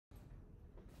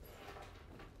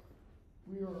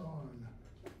We are on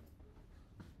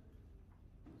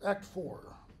Act 4.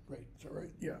 Right, is that right?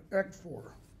 Yeah, Act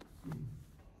 4.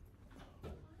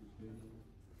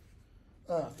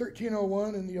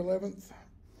 1301 in the 11th.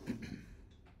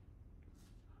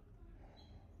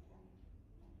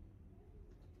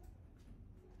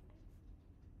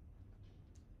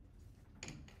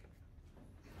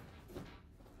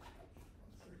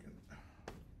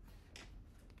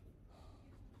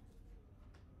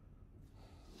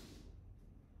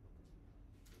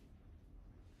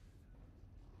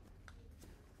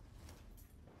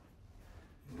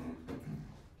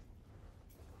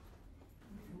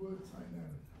 Sign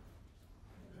that.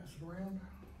 Pass it around.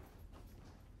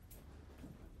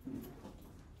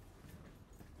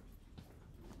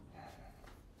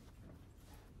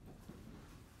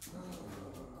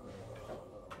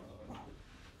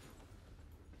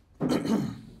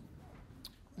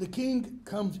 The king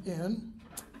comes in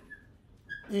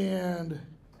and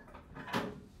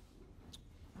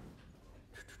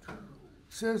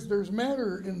says there's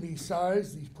matter in these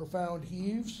sighs, these profound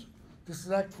heaves. This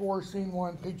is Act 4, Scene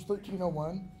 1, page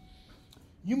 1301.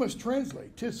 You must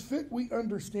translate. 'Tis fit we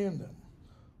understand them.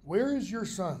 Where is your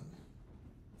son?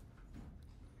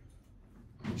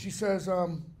 She says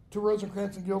to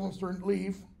Rosencrantz and Guildenstern,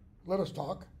 leave. Let us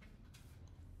talk.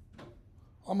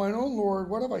 On mine own lord,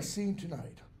 what have I seen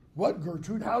tonight? What,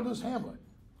 Gertrude? How does Hamlet?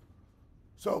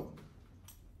 So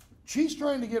she's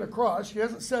trying to get across. She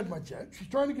hasn't said much yet. She's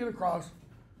trying to get across.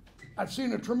 I've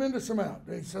seen a tremendous amount.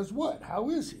 And he says, what? How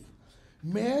is he?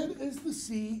 Mad as the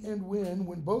sea and wind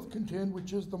when both contend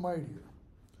which is the mightier.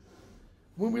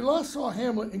 When we last saw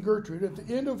Hamlet and Gertrude at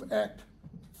the end of Act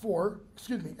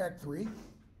 3,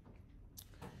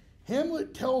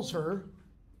 Hamlet tells her,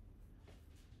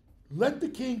 let the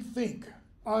king think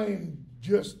I am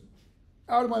just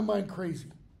out of my mind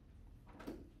crazy.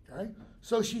 Okay?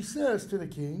 So she says to the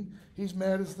king, he's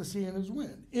mad as the sea and his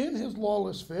wind. In his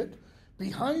lawless fit,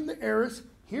 behind the arras,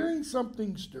 hearing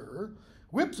something stir,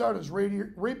 whips out his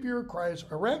rapier, cries,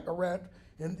 a rat,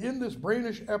 and in this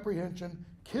brainish apprehension,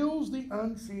 kills the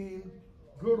unseen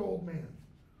good old man.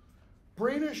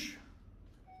 Brainish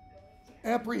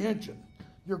apprehension.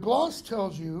 Your gloss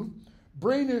tells you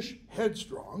brainish,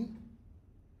 headstrong,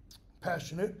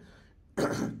 passionate,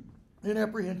 in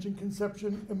apprehension,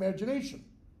 conception, imagination.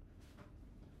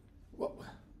 Well,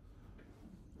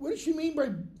 what does she mean by,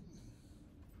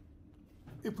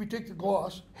 if we take the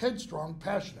gloss, headstrong,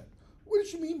 passionate? What does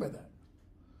she mean by that?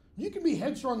 You can be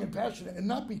headstrong and passionate and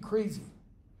not be crazy.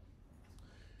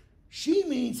 She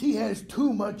means he has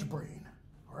too much brain,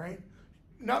 all right?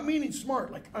 Not meaning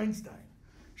smart like Einstein.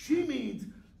 She means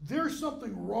there's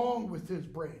something wrong with his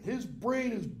brain. His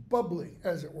brain is bubbling,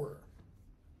 as it were.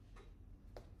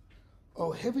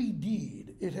 Oh, heavy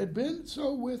deed. It had been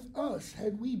so with us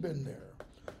had we been there.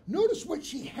 Notice what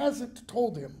she hasn't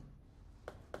told him.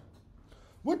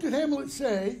 What did Hamlet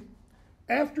say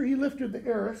after he lifted the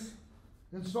arras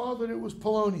and saw that it was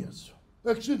Polonius?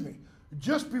 Excuse me,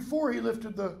 just before he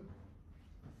lifted the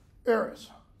arras.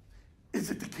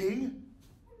 Is it the king?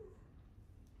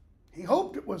 He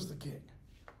hoped it was the king.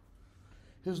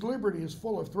 His liberty is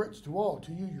full of threats to all,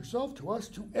 to you yourself, to us,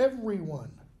 to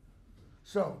everyone.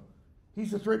 So,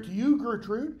 he's a threat to you,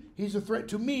 Gertrude. He's a threat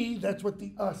to me. That's what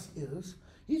the us is.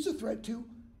 He's a threat to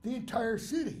the entire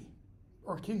city,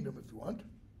 or kingdom if you want.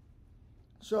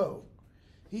 So,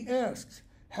 he asks,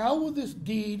 how will this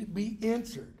deed be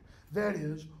answered? That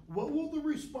is, what will the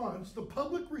response, the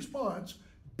public response,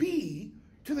 be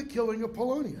to the killing of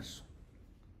Polonius?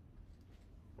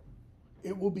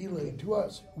 It will be laid to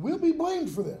us. We'll be blamed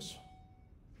for this.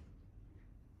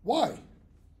 Why?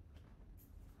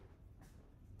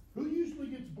 Who usually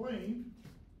gets blamed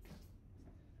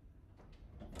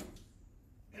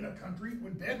in a country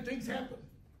when bad things happen?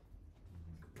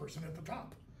 The person at the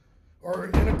top. Or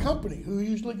in a company, who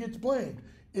usually gets blamed?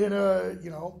 In a,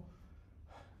 in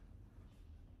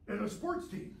a sports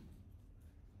team.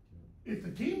 If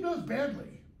the team does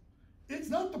badly, it's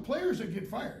not the players that get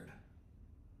fired.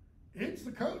 It's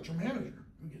the coach or manager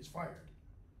who gets fired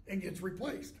and gets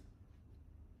replaced.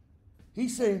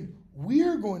 He's saying,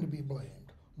 we're going to be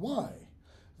blamed. Why?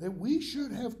 That we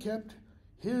should have kept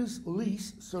his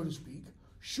lease, so to speak,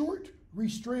 short,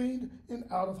 restrained, and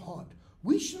out of haunt.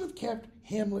 We should have kept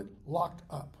Hamlet locked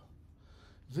up.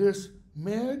 This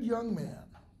mad young man.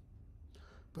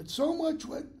 But so much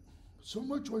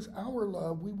was our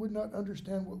love, we would not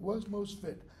understand what was most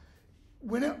fit.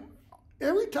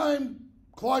 Every time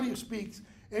Claudius speaks,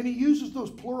 and he uses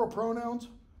those plural pronouns,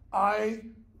 I,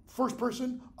 first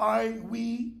person, I,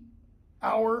 we,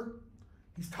 our,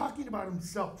 he's talking about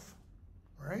himself,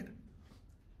 all right?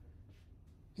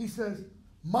 He says,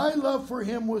 My love for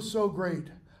him was so great,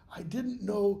 I didn't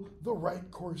know the right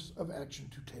course of action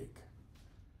to take.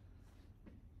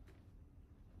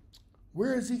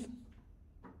 Where is he?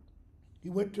 He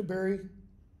went to bury,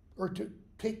 or to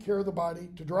take care of the body,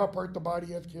 to draw apart the body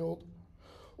he hath killed.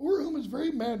 O'er whom his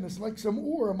very madness, like some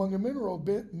ore among a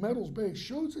metal's base,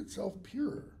 shows itself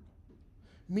pure.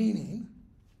 Meaning,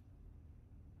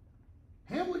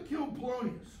 Hamlet killed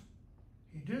Polonius.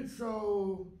 He did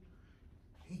so,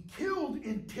 he killed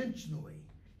intentionally.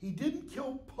 He didn't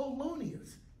kill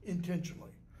Polonius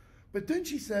intentionally. But then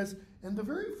she says, and the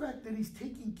very fact that he's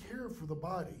taking care for the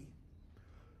body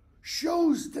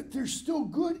shows that there's still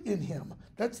good in him.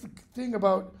 That's the thing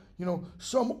about,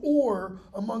 some ore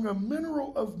among a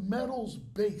mineral of metals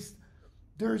base.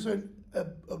 There's an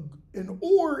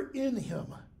ore in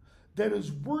him that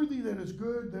is worthy, that is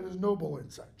good, that is noble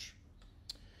and such.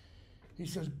 He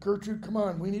says, Gertrude, come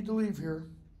on, we need to leave here.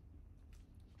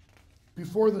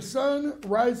 Before the sun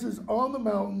rises on the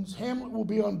mountains, Hamlet will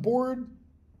be on board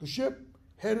the ship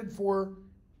headed for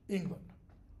England.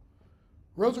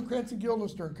 Rosencrantz and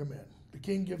Guildenstern come in. The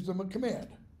king gives them a command.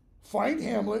 Find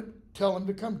Hamlet, tell him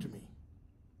to come to me.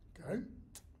 Okay?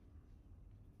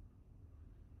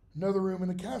 Another room in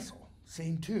the castle,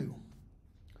 scene 2.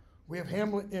 We have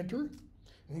Hamlet enter,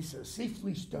 and he says,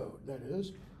 safely stowed, that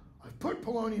is, I've put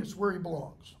Polonius where he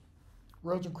belongs.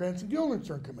 Rosencrantz and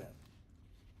Guildenstern come in.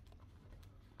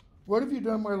 What have you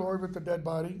done, my lord, with the dead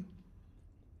body?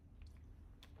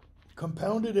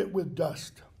 Compounded it with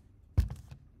dust.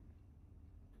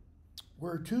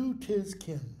 Whereto 'tis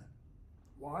kin.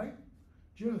 Why?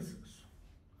 Genesis.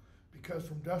 Because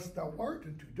from dust thou art,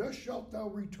 and to dust shalt thou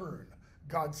return,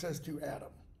 God says to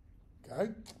Adam.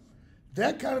 Okay?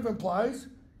 That kind of implies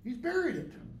he's buried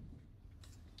it.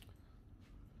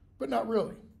 But not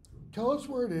really. Tell us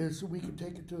where it is so we can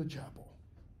take it to the chapel.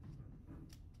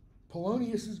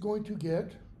 Polonius is going to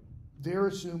get, they're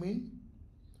assuming,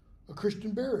 a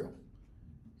Christian burial.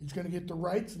 He's going to get the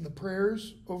rites and the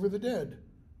prayers over the dead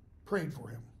prayed for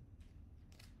him.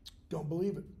 Don't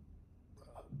believe it.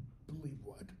 Believe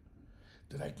what?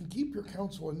 That I can keep your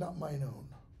counsel and not mine own.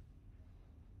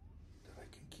 That I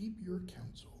can keep your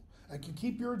counsel. I can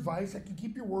keep your advice. I can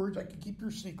keep your words. I can keep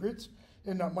your secrets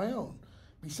and not my own.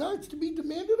 Besides, to be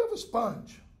demanded of a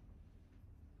sponge.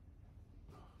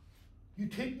 You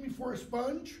take me for a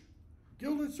sponge?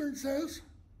 Guildenstern says.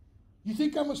 You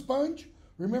think I'm a sponge?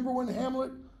 Remember when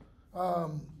Hamlet,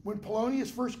 when Polonius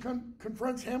first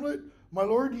confronts Hamlet, my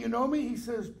lord, do you know me? He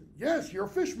says, yes, you're a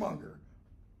fishmonger.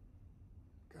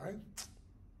 Okay.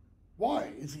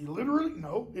 Why? Is he literally?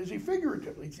 No. Is he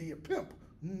figuratively? Is he a pimp?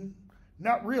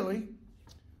 Not really.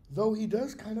 Though he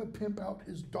does kind of pimp out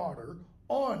his daughter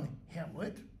on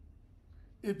Hamlet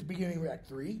at the beginning of Act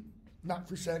 3. Not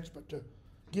for sex, but to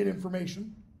get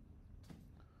information.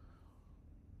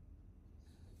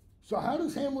 So how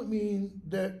does Hamlet mean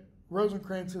that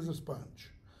Rosencrantz is a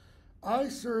sponge? I,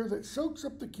 sir, that soaks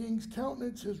up the king's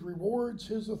countenance, his rewards,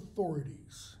 his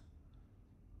authorities.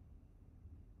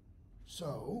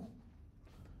 So,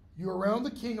 you're around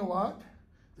the king a lot.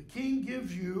 The king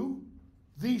gives you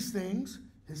these things,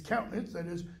 his countenance, that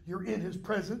is, you're in his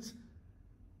presence,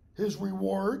 his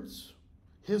rewards,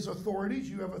 his authorities.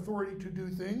 You have authority to do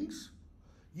things.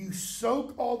 You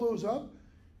soak all those up.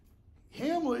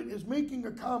 Hamlet is making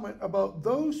a comment about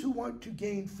those who want to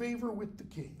gain favor with the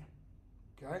king.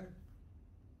 Okay?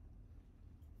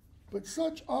 But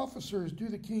such officers do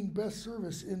the king best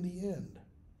service in the end.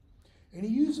 And he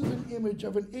uses an image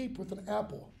of an ape with an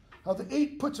apple. How the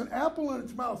ape puts an apple in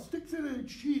its mouth, sticks it in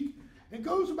its cheek, and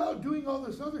goes about doing all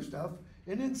this other stuff,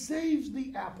 and then saves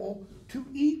the apple to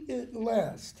eat it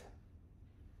last.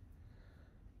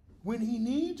 When he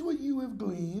needs what you have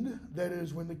gleaned, that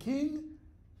is, when the king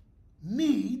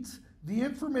needs the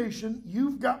information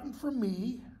you've gotten from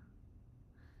me,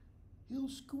 he'll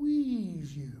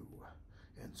squeeze you,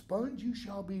 and sponge you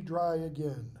shall be dry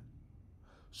again.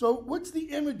 So what's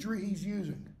the imagery he's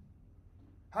using?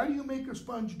 How do you make a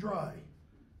sponge dry?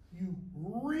 You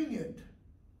wring it.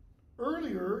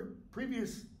 Earlier,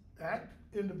 previous act,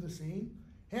 end of the scene,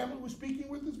 Hamlet was speaking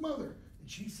with his mother, and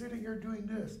she's sitting here doing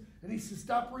this. And he says,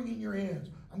 stop wringing your hands.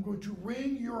 I'm going to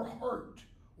wring your heart.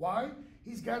 Why?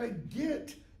 He's got to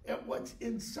get at what's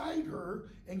inside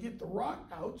her and get the rot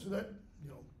out so that,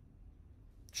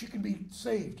 she can be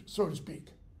saved, so to speak.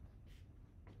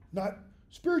 Not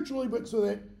spiritually, but so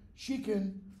that she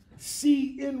can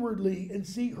see inwardly and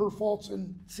see her faults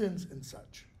and sins and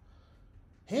such.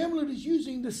 Hamlet is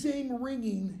using the same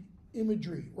wringing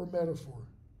imagery or metaphor.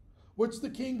 What's the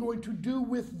king going to do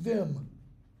with them?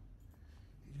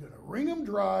 He's going to wring them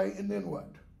dry and then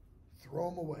what? Throw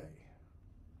them away.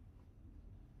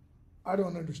 I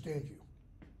don't understand you.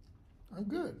 I'm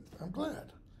good. I'm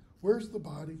glad. Where's the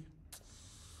body?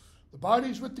 The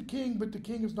body's with the king, but the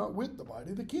king is not with the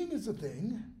body. The king is a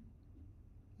thing.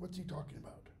 What's he talking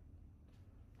about?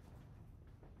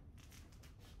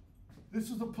 This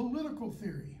is a political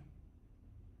theory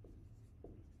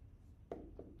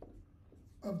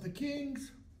of the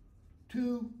king's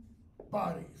two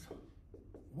bodies.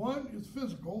 One is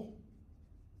physical.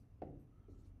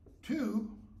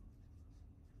 Two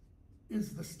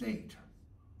is the state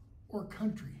or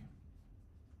country.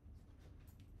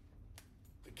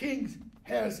 The king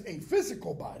has a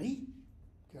physical body,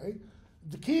 okay?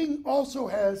 The king also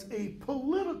has a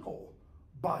political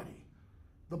body,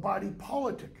 the body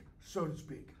politic, so to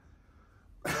speak.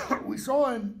 We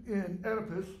saw in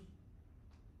Oedipus,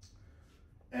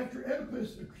 after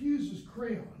Oedipus accuses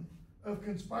Creon of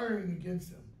conspiring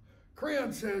against him,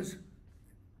 Creon says,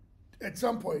 at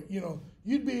some point,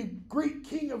 you'd be a great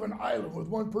king of an island with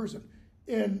one person.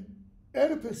 And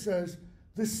Oedipus says,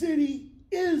 the city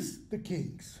is the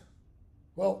king's.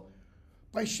 Well,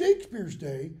 by Shakespeare's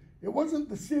day, it wasn't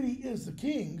the city is the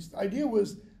king's. The idea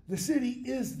was the city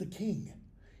is the king.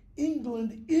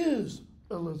 England is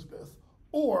Elizabeth.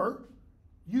 Or,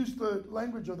 use the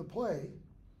language of the play,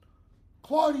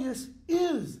 Claudius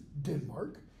is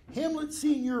Denmark. Hamlet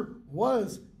Sr.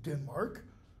 was Denmark.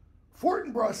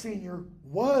 Fortinbras Sr.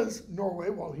 was Norway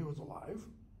while he was alive.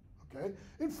 Okay?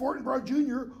 And Fortinbras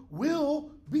Jr.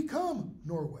 will become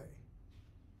Norway.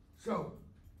 So,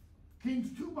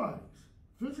 king's two bodies,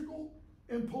 physical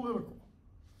and political.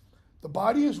 The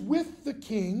body is with the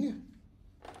king,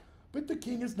 but the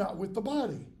king is not with the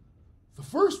body. The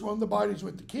first one, the body is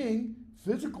with the king,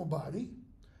 physical body.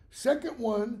 Second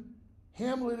one,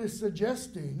 Hamlet is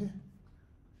suggesting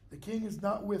the king is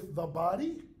not with the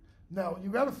body. Now, you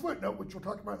got a footnote, which we'll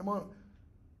talk about in a moment.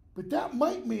 But that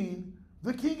might mean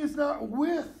the king is not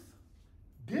with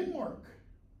Denmark.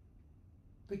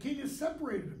 The king has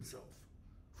separated himself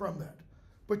from that.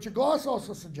 But your gloss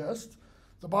also suggests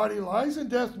the body lies in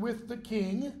death with the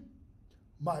king,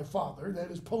 my father.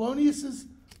 That is, Polonius's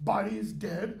body is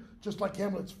dead, just like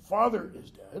Hamlet's father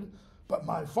is dead. But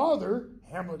my father,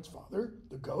 Hamlet's father,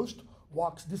 the ghost,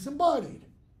 walks disembodied.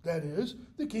 That is,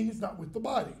 the king is not with the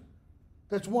body.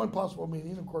 That's one possible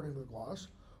meaning according to the gloss.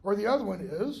 Or the other one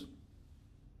is,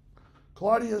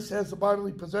 Claudius has the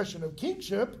bodily possession of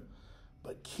kingship,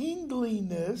 but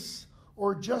kingliness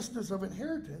or justice of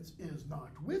inheritance is not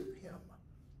with him.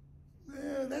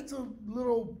 That's a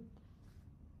little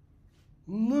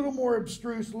more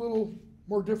abstruse, a little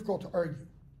more difficult to argue.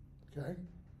 Okay?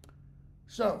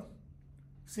 So,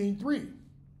 scene 3.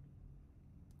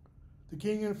 The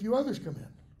king and a few others come in.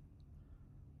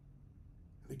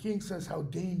 The king says, how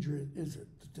dangerous is it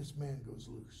that this man goes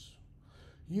loose?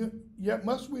 Yet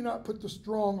must we not put the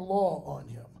strong law on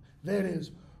him? That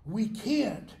is, we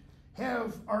can't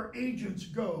have our agents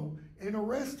go and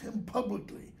arrest him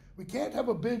publicly. We can't have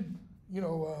a big,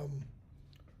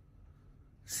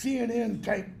 CNN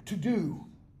type to-do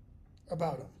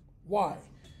about him. Why?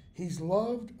 He's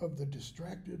loved of the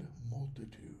distracted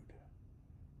multitude.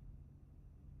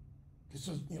 This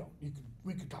is,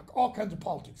 we could talk all kinds of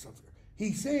politics up here.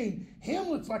 He's saying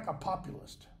Hamlet's like a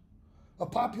populist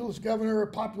governor, a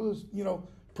populist,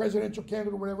 presidential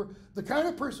candidate or whatever, the kind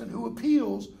of person who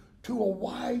appeals to a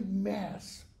wide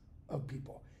mass of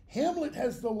people. Hamlet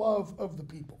has the love of the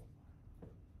people,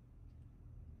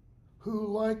 who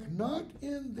like not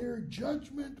in their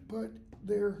judgment, but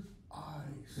their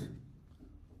eyes.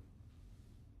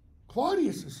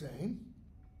 Claudius is saying,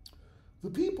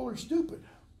 the people are stupid.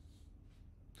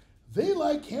 They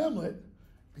like Hamlet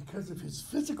because of his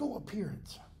physical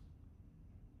appearance.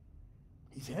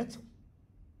 He's handsome,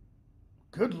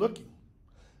 good looking.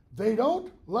 They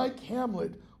don't like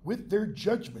Hamlet with their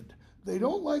judgment. They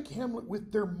don't like Hamlet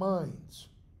with their minds.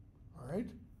 All right?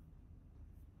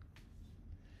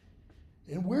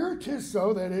 And where it is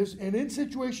so, that is, and in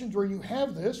situations where you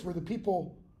have this, where the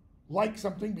people like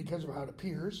something because of how it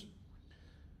appears,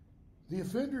 the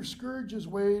offender's scourge is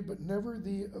weighed, but never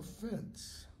the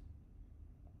offense.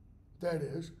 That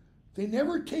is, they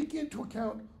never take into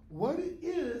account what it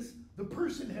is the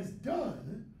person has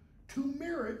done to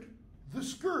merit the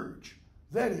scourge.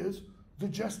 That is, the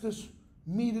justice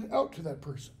meted out to that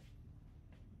person.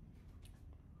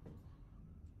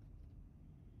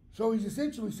 So he's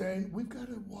essentially saying, we've got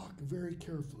to walk very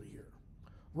carefully here.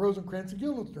 Rosencrantz and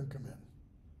Guildenstern come in.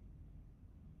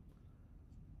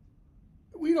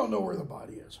 We don't know where the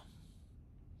body is.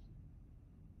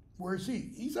 Where is he?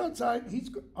 He's outside. He's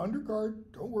under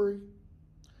guard. Don't worry.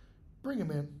 Bring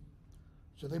him in.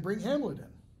 So they bring Hamlet in.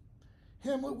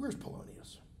 Hamlet, where's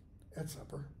Polonius? At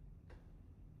supper.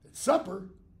 supper,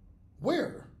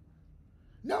 where?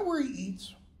 Not where he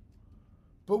eats,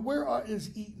 but where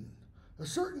is eaten. A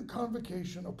certain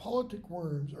convocation of politic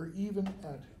worms are even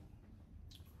at him.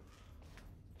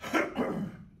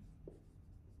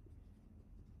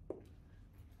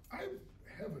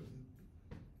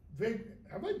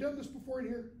 Have I done this before in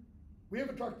here? We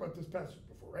haven't talked about this passage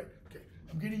before, right? Okay,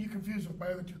 I'm getting you confused with my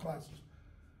other two classes.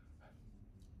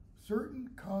 Certain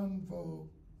convocation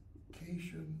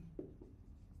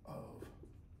of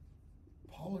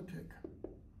politic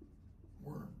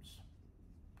worms.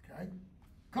 Okay?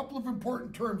 A couple of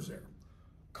important terms there.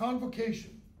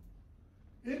 Convocation.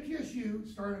 NTSU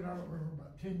started, I don't remember,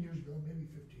 about 10 years ago, maybe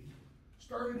 15.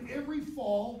 Started every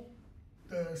fall,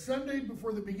 the Sunday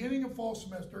before the beginning of fall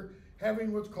semester,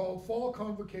 having what's called fall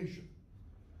convocation.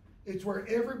 It's where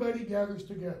everybody gathers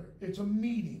together. It's a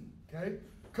meeting, okay?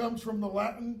 Comes from the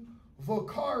Latin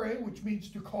vocare, which means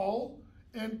to call,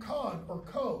 and con, or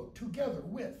co, together,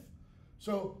 with.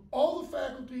 So all the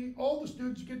faculty, all the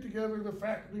students get together, the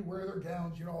faculty wear their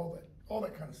gowns, you know, all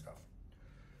that kind of stuff.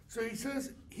 So he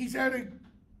says he's at a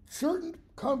certain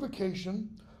convocation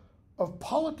of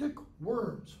politic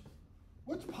worms.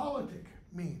 What's politic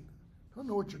mean? I don't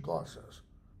know what your gloss says.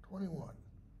 21.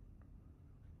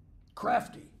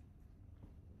 Crafty.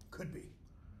 Could be.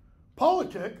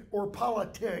 Politic, or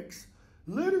politics,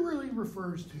 literally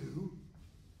refers to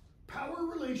power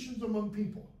relations among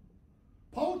people.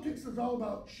 Politics is all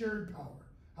about shared power,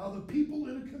 how the people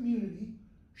in a community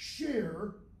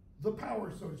share the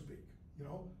power, so to speak. You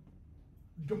know,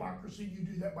 democracy, you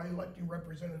do that by electing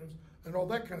representatives and all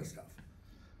that kind of stuff.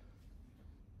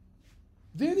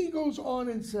 Then he goes on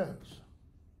and says,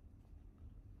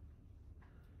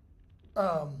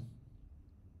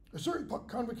 a certain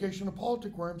convocation of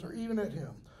politic worms are even at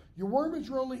him. Your worm is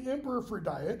your only emperor for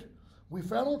diet. We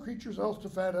fat all creatures else to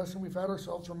fat us, and we fat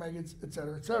ourselves for maggots,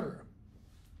 etc., etc.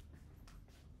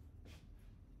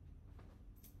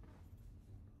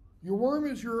 Your worm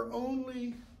is your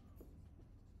only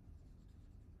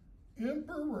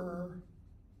emperor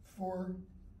for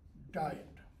diet.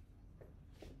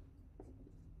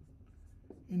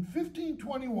 In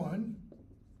 1521,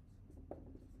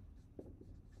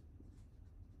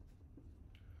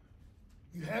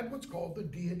 you had what's called the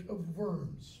Diet of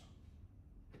Worms.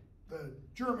 The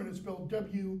German is spelled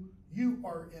W-U-R-M-S.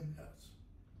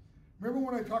 Remember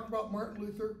when I talked about Martin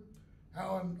Luther? How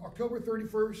on October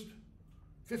 31st,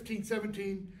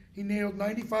 1517, he nailed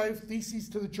 95 theses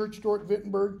to the church door at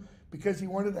Wittenberg because he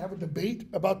wanted to have a debate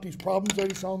about these problems that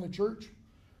he saw in the church?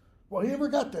 Well, he never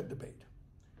got that debate.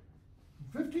 In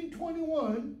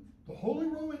 1521, the Holy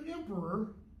Roman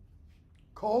Emperor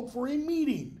called for a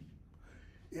meeting.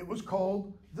 It was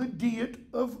called the Diet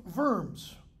of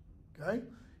Worms. Okay?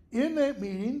 In that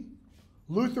meeting,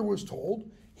 Luther was told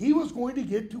he was going to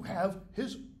get to have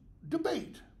his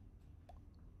debate.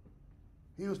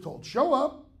 He was told, show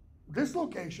up, this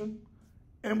location,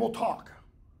 and we'll talk.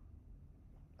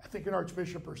 I think an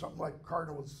archbishop or something like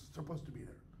cardinal was supposed to be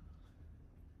there.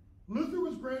 Luther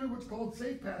was granted what's called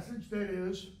safe passage. That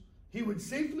is, he would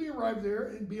safely arrive there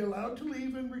and be allowed to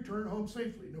leave and return home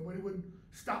safely. Nobody would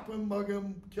stop him, mug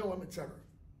him, kill him, etc.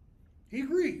 He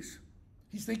agrees.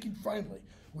 He's thinking, finally,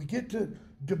 we get to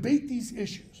debate these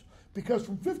issues. Because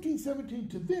from 1517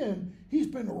 to then, he's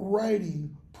been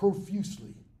writing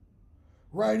profusely.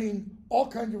 Writing all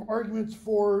kinds of arguments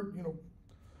for,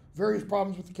 various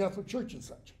problems with the Catholic Church and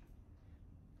such.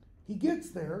 He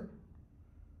gets there,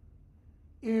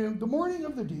 and the morning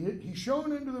of the Diet, he's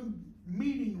shown into the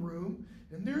meeting room,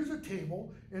 and there's a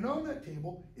table, and on that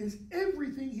table is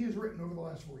everything he has written over the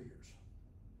last 4 years.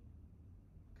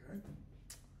 Okay?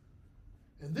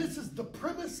 And this is the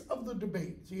premise of the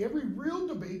debate. See, every real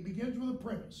debate begins with a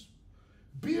premise.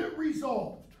 Be it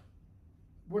resolved.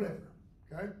 Whatever.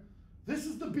 Okay? This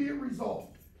is the be it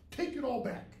resolved. Take it all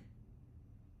back.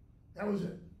 That was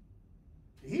it.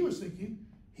 He was thinking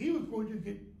he was going to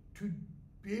get to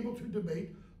be able to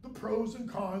debate the pros and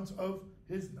cons of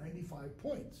his 95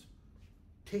 points.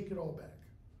 Take it all back.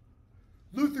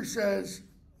 Luther says,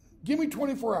 give me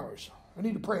 24 hours. I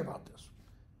need to pray about this.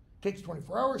 Takes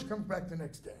 24 hours, comes back the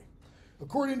next day.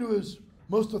 According to his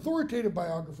most authoritative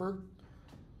biographer,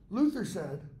 Luther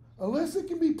said, unless it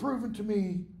can be proven to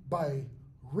me by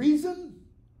reason,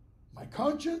 my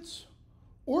conscience,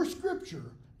 or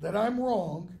scripture that I'm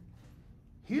wrong,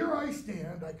 here I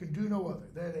stand, I can do no other.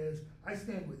 That is, I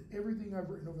stand with everything I've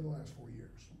written over the last 4 years.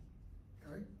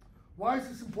 Okay? Why is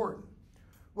this important?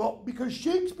 Well, because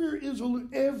Shakespeare is,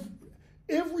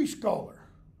 every scholar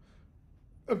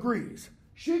agrees,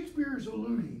 Shakespeare is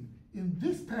alluding in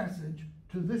this passage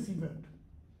to this event.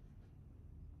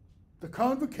 the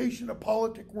convocation of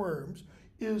politic worms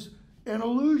is an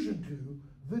allusion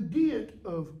to the diet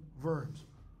of worms.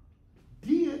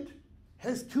 Diet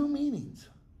has two meanings.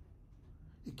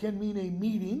 It can mean a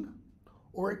meeting,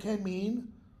 or it can mean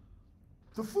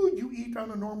the food you eat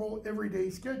on a normal everyday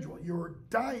schedule, your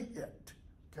diet,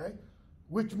 okay?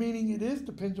 Which meaning it is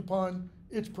depends upon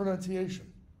its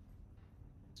pronunciation.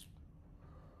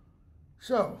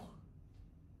 So,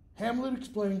 Hamlet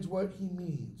explains what he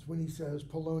means when he says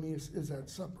Polonius is at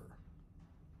supper.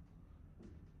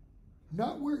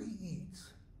 Not where he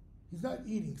eats. He's not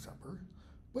eating supper,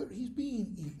 but he's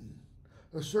being eaten.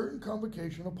 A certain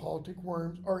convocation of politic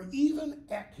worms are even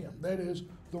at him. That is,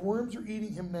 the worms are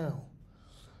eating him now.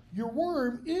 Your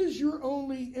worm is your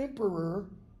only emperor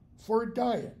for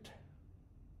diet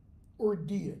or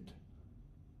diet.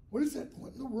 What is that?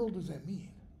 What in the world does that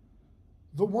mean?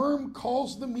 The worm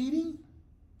calls the meeting?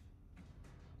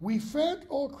 We fat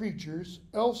all creatures,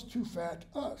 else to fat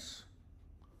us.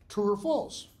 True or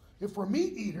false? If we're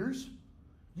meat eaters,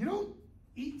 you don't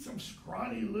eat some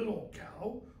scrawny little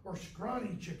cow or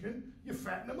scrawny chicken. You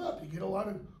fatten them up. You get a lot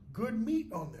of good meat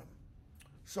on them.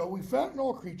 So we fatten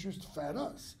all creatures to fat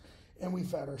us. And we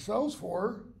fat ourselves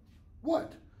for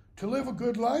what? To live a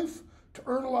good life? To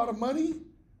earn a lot of money?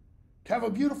 To have a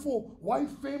beautiful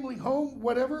wife, family, home,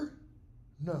 whatever?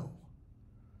 No.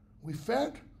 We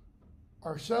fat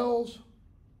ourselves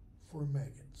for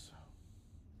maggots.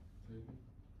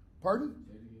 Pardon?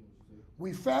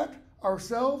 We fat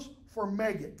ourselves for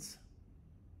maggots.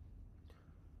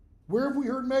 Where have we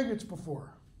heard maggots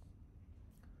before?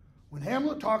 When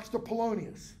Hamlet talks to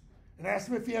Polonius and asks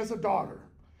him if he has a daughter,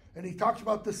 and he talks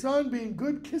about the son being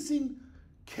good kissing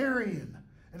carrion,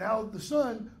 and how the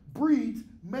son breeds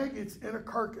maggots in a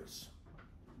carcass.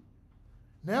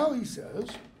 Now he says,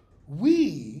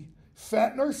 we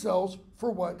fatten ourselves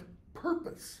for what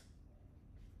purpose?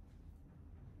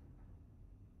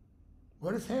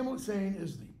 What is Hamlet saying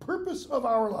is the purpose of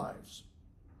our lives?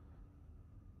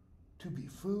 To be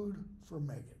food for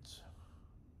maggots.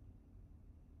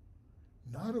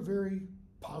 Not a very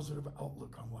positive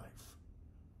outlook on life.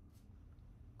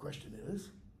 Question is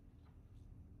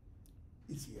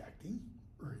he acting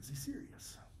or is he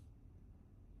serious?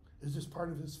 Is this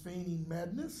part of his feigning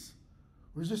madness?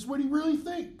 Or is this what he really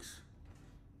thinks?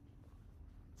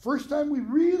 First time we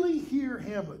really hear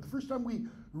Hamlet, the first time we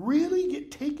really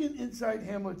get taken inside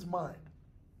Hamlet's mind.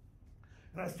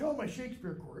 And I was telling my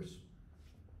Shakespeare course,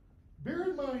 bear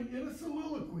in mind in a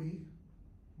soliloquy,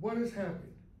 what is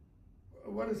happening?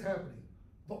 What is happening?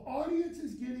 The audience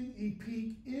is getting a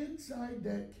peek inside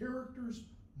that character's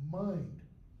mind.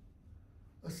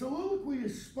 A soliloquy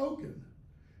is spoken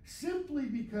simply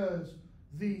because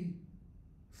the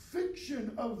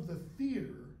fiction of the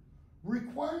theater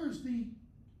requires the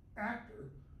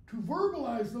actor to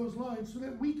verbalize those lines so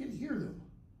that we can hear them.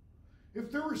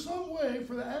 If there were some way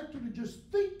for the actor to just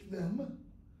think them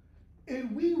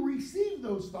and we receive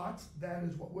those thoughts, that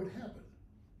is what would happen.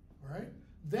 All right?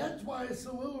 That's why a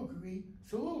soliloquy,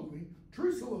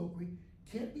 true soliloquy,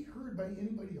 can't be heard by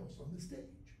anybody else on the stage.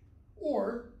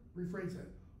 Or, rephrase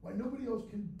that, why nobody else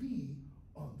can be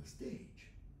on the stage.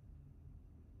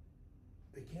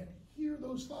 They can't hear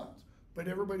those thoughts, but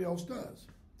everybody else does.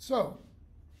 So,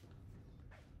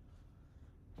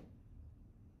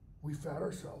 we fat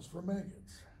ourselves for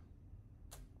maggots.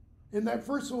 In that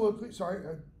first soliloquy, sorry,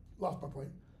 I lost my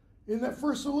point. In that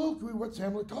first soliloquy, what's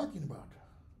Hamlet talking about?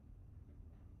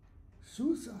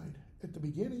 Suicide at the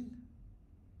beginning.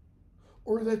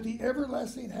 Or that the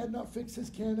everlasting had not fixed his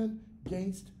canon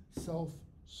against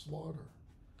self-slaughter.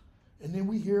 And then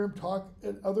we hear him talk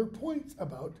at other points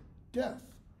about death.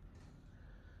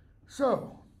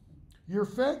 So, your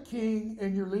fat king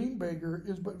and your lean beggar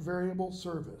is but variable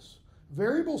service.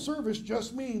 Variable service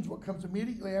just means what comes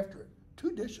immediately after it.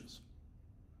 2 dishes.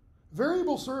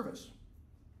 Variable service.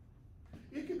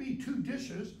 It can be 2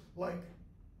 dishes like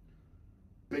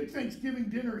big Thanksgiving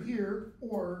dinner here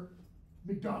or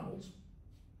McDonald's.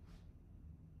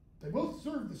 They both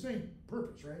serve the same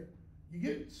purpose, right? You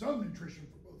get some nutrition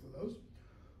for both of those.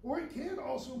 Or it can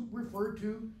also refer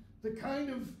to the kind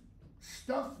of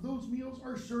stuff those meals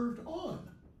are served on.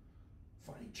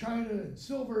 Fine china and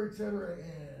silver, etc.,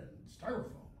 and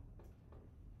styrofoam.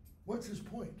 What's his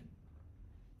point?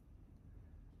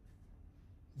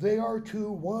 They are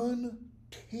to one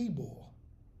table.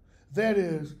 That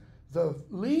is, the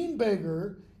lean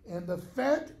beggar and the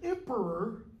fat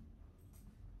emperor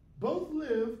both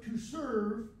live to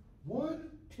serve one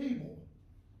table.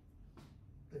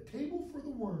 The table for the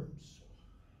worms,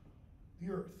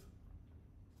 the earth.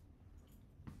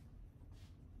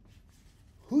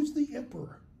 Who's the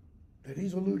emperor that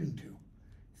he's alluding to?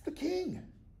 It's the king.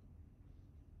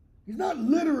 He's not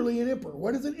literally an emperor.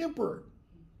 What is an emperor?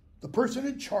 The person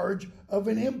in charge of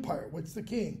an empire. What's the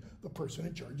king? The person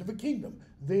in charge of a kingdom.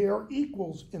 They are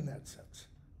equals in that sense.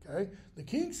 Okay? The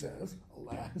king says,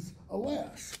 alas,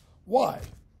 alas. Why?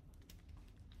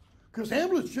 Because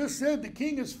Hamlet's just said the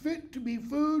king is fit to be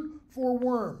food for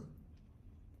worm.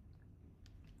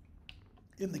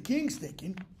 In the king's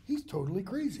thinking, he's totally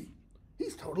crazy.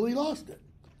 He's totally lost it.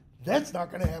 That's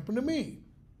not going to happen to me.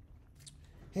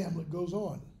 Hamlet goes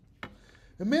on.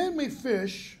 A man may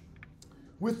fish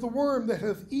with the worm that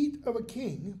hath eat of a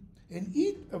king, and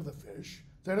eat of the fish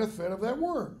that hath fed of that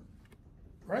worm.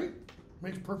 Right?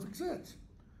 Makes perfect sense.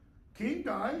 King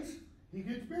dies, he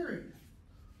gets buried.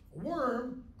 A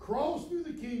worm crawls through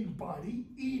the king's body,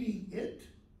 eating it.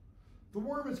 The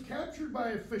worm is captured by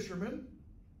a fisherman,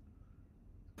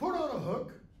 put on a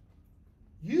hook,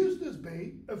 used as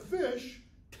bait. A fish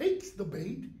takes the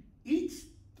bait, eats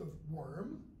the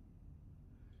worm,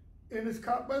 and is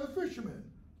caught by the fisherman.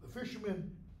 The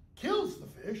fisherman kills the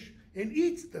fish and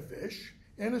eats the fish,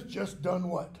 and has just done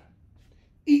what?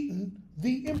 Eaten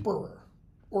the emperor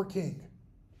or king.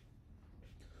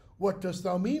 What dost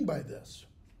thou mean by this?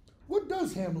 What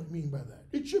does Hamlet mean by that?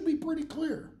 It should be pretty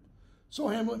clear. So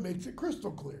Hamlet makes it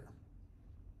crystal clear.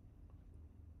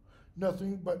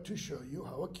 Nothing but to show you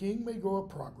how a king may go a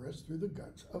progress through the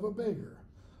guts of a beggar.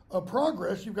 A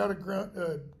progress, you've got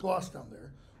a gloss down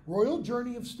there. Royal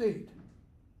journey of state.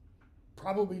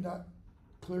 Probably not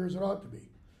clear as it ought to be.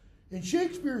 In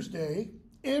Shakespeare's day,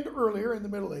 and earlier in the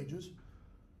Middle Ages,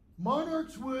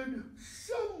 monarchs would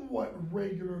somewhat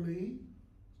regularly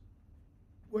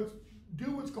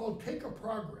do what's called take a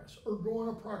progress or go on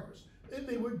a progress. And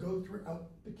they would go throughout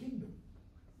the kingdom.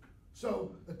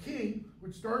 So a king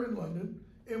would start in London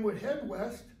and would head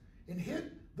west and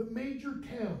hit the major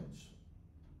towns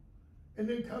and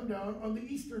then come down on the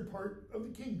eastern part of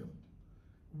the kingdom.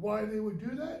 Why they would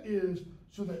do that is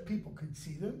so that people could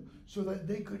see them, so that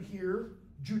they could hear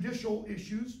judicial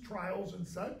issues, trials and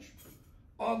such.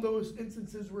 On those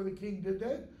instances where the king did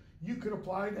that, you could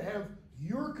apply to have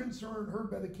your concern heard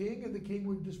by the king, and the king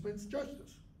would dispense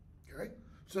justice. Okay?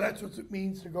 So that's what it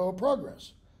means to go a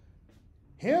progress.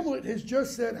 Hamlet has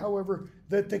just said, however,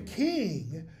 that the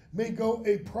king may go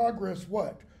a progress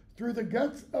what? Through the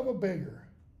guts of a beggar.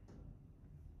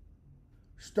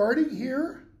 Starting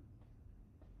here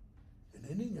and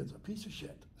ending as a piece of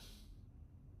shit.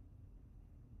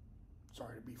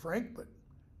 Sorry to be frank, but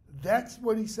that's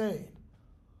what he's saying.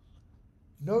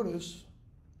 Notice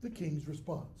the king's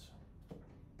response.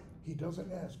 He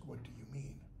doesn't ask, what do you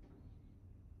mean?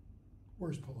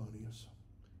 Where's Polonius?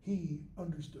 He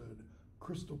understood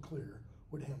crystal clear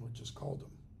what Hamlet just called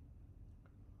him.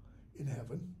 In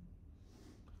heaven,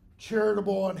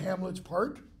 charitable on Hamlet's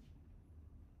part,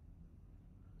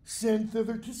 send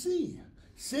thither to see.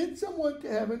 Send someone to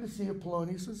heaven to see if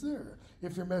Polonius is there.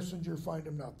 If your messenger find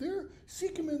him not there,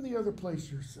 seek him in the other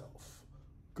place yourself.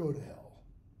 Go to hell.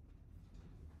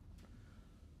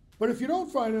 But if you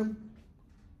don't find him,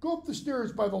 go up the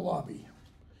stairs by the lobby.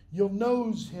 You'll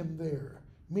nose him there,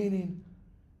 meaning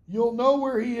you'll know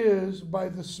where he is by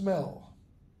the smell.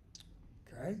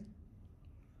 Okay?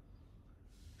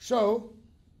 So,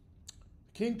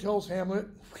 the king tells Hamlet,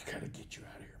 we got to get you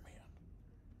out of here, man.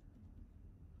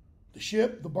 The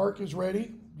ship, the bark is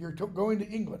ready. You're going to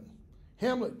England.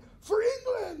 Hamlet, for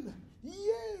England!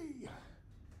 Yay!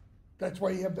 That's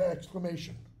why you have the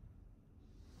exclamation.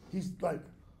 He's like,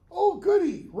 oh,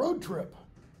 goody, road trip.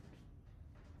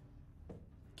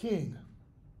 King.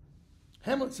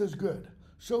 Hamlet says, good.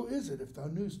 So is it if thou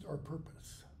knewest our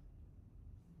purpose.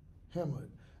 Hamlet,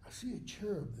 I see a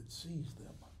cherub that sees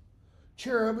them.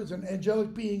 Cherub is an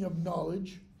angelic being of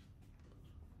knowledge.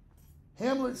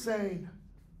 Hamlet saying,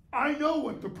 I know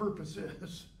what the purpose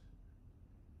is.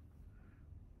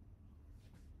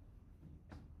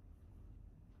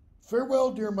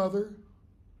 Farewell, dear mother.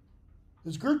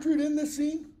 Is Gertrude in this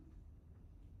scene?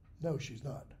 No, she's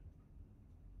not.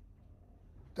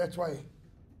 That's why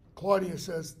Claudia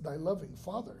says, thy loving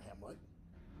father, Hamlet.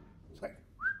 It's like,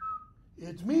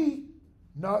 it's me.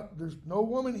 There's no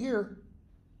woman here.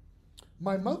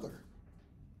 My mother.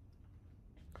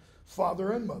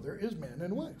 Father and mother is man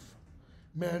and wife.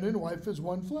 Man and wife is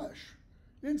one flesh.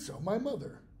 And so my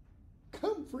mother.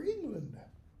 Come for England.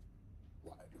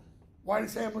 Why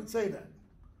does Hamlet say that?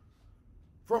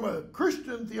 From a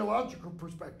Christian theological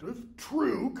perspective,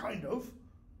 true, kind of.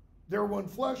 They're one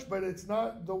flesh, but it's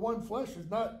not, the one flesh is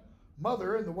not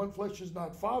mother, and the one flesh is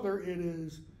not father. It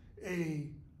is a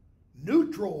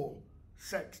neutral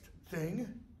sexed thing.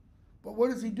 But what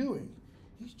is he doing?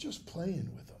 He's just playing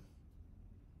with them.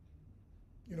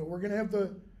 You know, we're going to have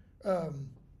the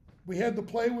we had the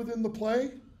play within the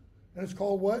play, and it's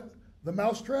called what? The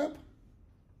Mousetrap.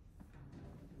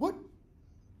 What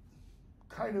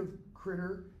kind of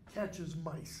critter catches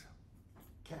mice?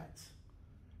 Cats.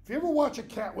 If you ever watch a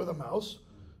cat with a mouse,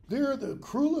 they're the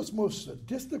cruelest, most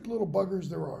sadistic little buggers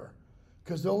there are,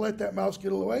 because they'll let that mouse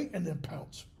get away and then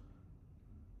pounce.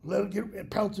 Let it get and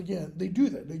pounce again. They do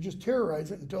that. They just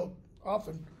terrorize it until it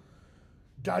often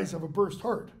dies of a burst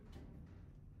heart.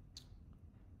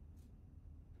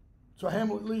 So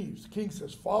Hamlet leaves. The king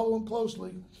says, follow him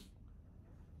closely.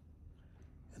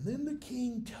 And then the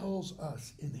king tells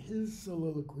us in his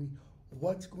soliloquy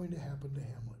what's going to happen to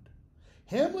Hamlet.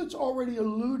 Hamlet's already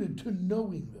alluded to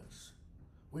knowing this.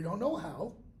 We don't know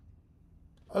how,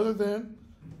 other than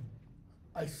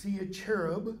I see a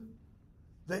cherub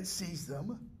that sees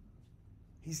them.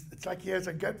 It's like he has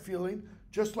a gut feeling,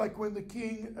 just like when the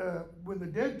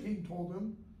dead king told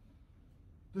him,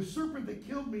 the serpent that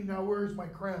killed me now wears my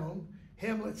crown.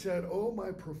 Hamlet said, oh,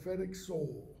 my prophetic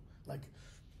soul. Like,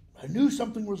 I knew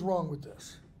something was wrong with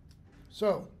this.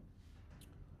 So,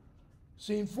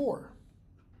 scene 4.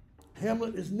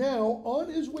 Hamlet is now on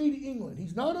his way to England.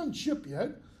 He's not on ship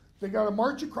yet. They got to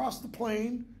march across the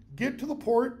plain, get to the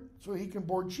port so he can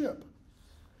board ship.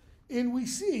 And we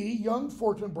see young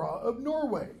Fortinbras of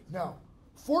Norway. Now,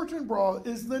 Fortinbras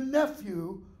is the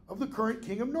nephew of the current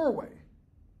king of Norway.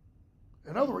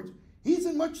 In other words, he's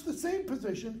in much the same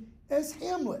position as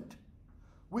Hamlet,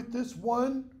 with this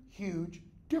one huge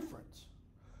difference.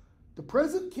 The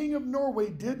present king of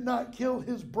Norway did not kill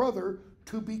his brother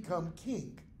to become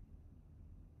king.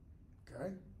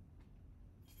 Okay?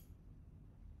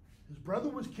 His brother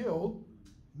was killed.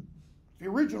 The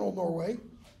original Norway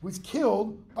was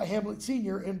killed by Hamlet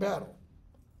Sr. in battle.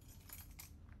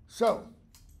 So,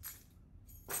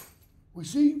 we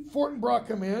see Fortinbras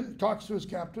come in, talks to his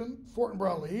captain.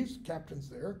 Fortinbras leaves, captain's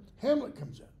there. Hamlet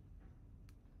comes in.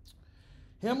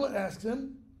 Hamlet asks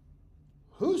him,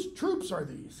 whose troops are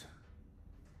these?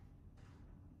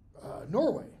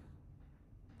 Norway.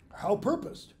 How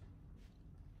purposed?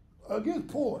 Against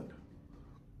Poland.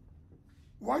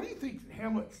 Why do you think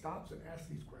Hamlet stops and asks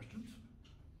these questions?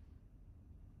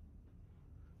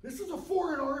 This is a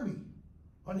foreign army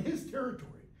on his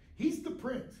territory. He's the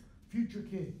prince, future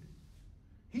king.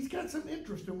 He's got some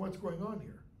interest in what's going on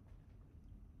here.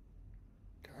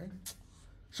 Okay.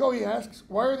 So he asks,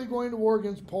 why are they going to war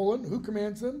against Poland? Who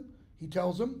commands them? He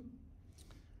tells them,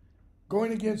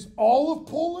 going against all of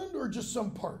Poland or just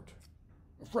some part,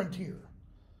 a frontier?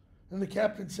 And the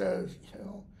captain says,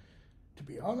 to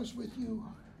be honest with you,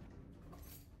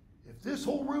 if this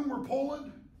whole room were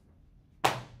Poland,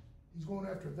 he's going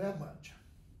after that much.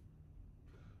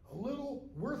 A little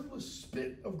worthless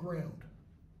spit of ground.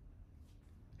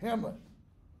 Hamlet,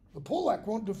 the Polak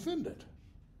won't defend it.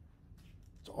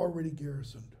 It's already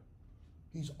garrisoned.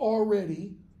 He's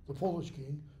already, the Polish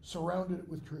king, surrounded it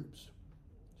with troops.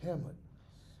 Hamlet,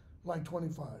 line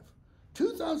 25.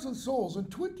 2,000 souls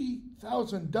and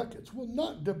 20,000 ducats will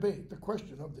not debate the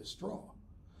question of this straw.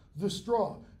 The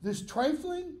straw, this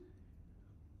trifling,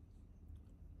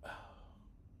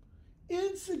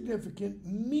 insignificant,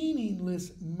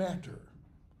 meaningless matter.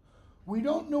 We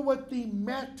don't know what the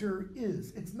matter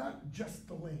is. It's not just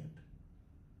the land.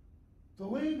 The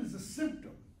land is a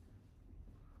symptom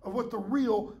of what the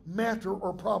real matter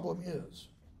or problem is.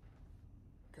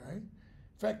 Okay?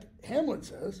 In fact, Hamlet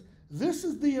says, this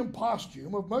is the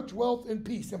impostume of much wealth and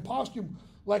peace. Impostume,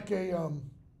 like a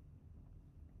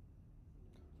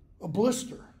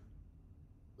blister,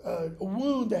 a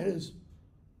wound that is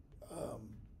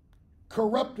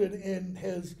corrupted and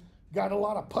has got a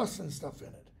lot of pus and stuff in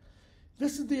it.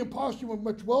 This is the impostume of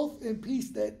much wealth and peace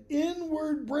that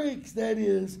inward breaks. That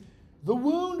is, the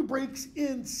wound breaks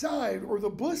inside, or the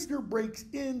blister breaks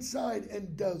inside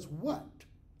and does what?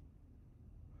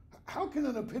 How can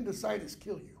an appendicitis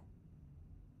kill you?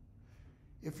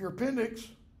 If your appendix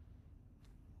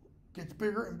gets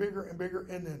bigger and bigger and bigger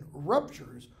and then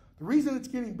ruptures, the reason it's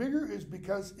getting bigger is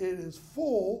because it is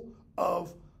full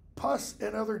of pus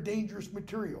and other dangerous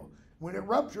material. When it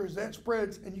ruptures, that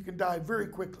spreads and you can die very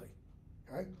quickly.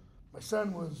 Okay? My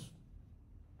son was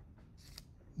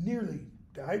nearly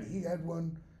died. He had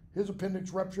his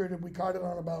appendix ruptured, and we caught it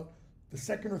on about the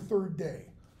second or third day.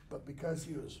 But because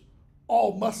he was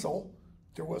all muscle,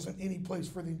 there wasn't any place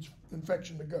for the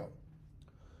infection to go.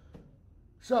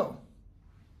 So,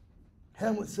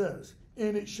 Hamlet says,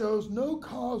 and it shows no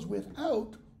cause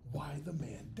without why the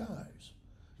man dies.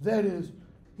 That is,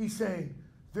 he's saying,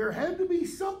 there had to be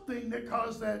something that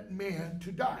caused that man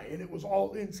to die, and it was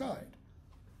all inside.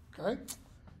 Okay?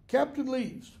 Captain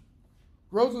leaves.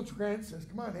 Rosencrantz says,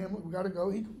 come on, Hamlet, we got to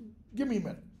go. Give me a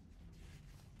minute.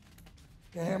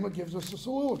 And Hamlet gives us a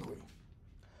soliloquy.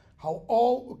 How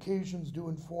all occasions do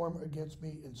inform against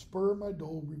me and spur my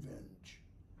dull revenge.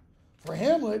 For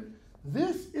Hamlet,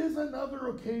 this is another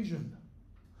occasion.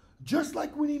 Just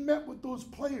like when he met with those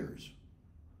players.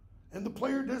 And the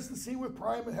player does the scene with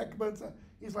Priam and Hecuba.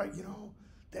 He's like,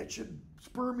 that should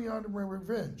spur me on to my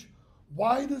revenge.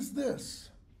 Why does this?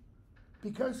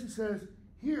 Because he says,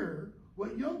 here,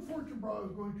 what young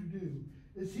Fortinbras is going to do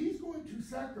is he's going to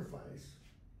sacrifice,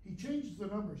 he changes the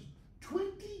numbers,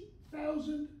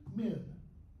 20,000 men.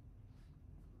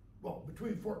 Well,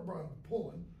 between Fortinbras and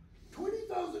Poland,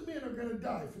 20,000 men are going to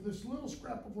die for this little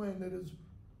scrap of land that is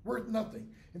worth nothing.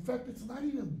 In fact, it's not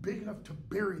even big enough to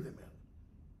bury them in.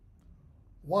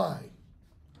 Why?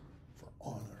 For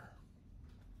honor.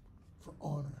 For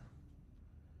honor.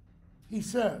 He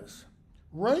says,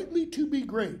 rightly to be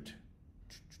great.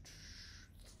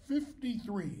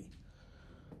 53.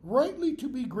 Rightly to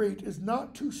be great is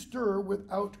not to stir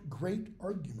without great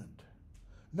argument.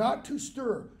 Not to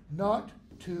stir, not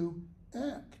to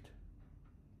act.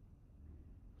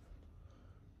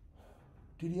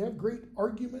 Did he have great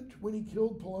argument when he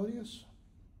killed Polonius?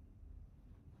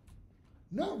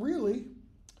 Not really,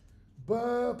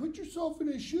 but put yourself in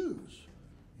his shoes.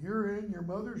 You're in your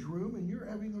mother's room and you're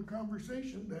having a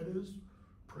conversation that is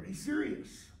pretty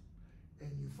serious.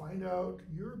 And you find out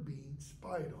you're being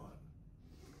spied on.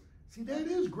 See, that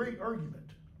is great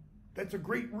argument. That's a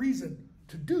great reason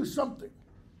to do something,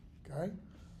 okay?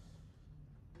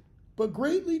 But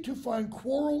greatly to find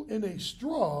quarrel in a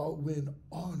straw when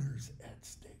honor's at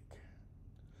stake.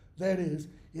 That is,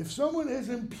 if someone has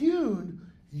impugned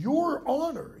your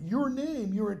honor, your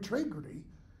name, your integrity,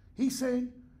 he's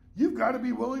saying, you've got to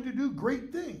be willing to do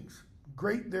great things.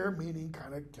 Great there meaning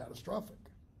kind of catastrophic.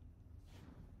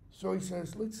 So he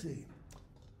says, let's see.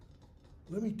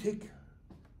 Let me take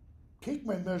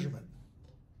my measurement.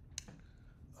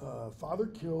 Father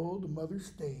killed, mother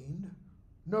stained.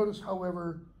 Notice,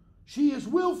 however, she is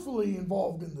willfully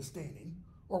involved in the staining,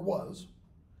 or was.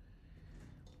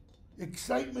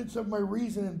 Excitements of my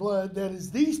reason and blood, that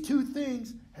is, these two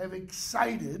things have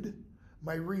excited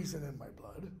my reason and my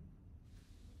blood.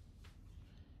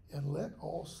 And let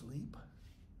all sleep,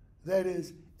 that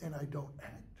is, and I don't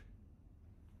act.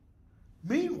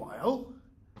 Meanwhile,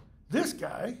 this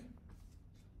guy,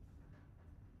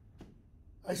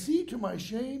 I see to my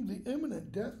shame the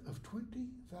imminent death of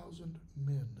 20,000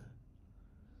 men,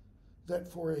 that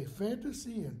for a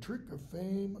fantasy and trick of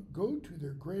fame go to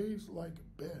their graves like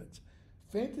beds.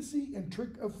 Fantasy and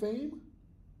trick of fame?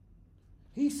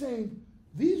 He's saying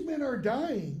these men are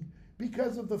dying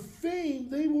because of the fame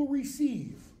they will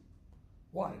receive.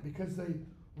 Why? Because they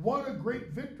won a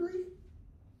great victory?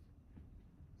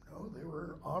 No, they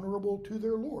were honorable to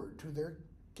their lord, to their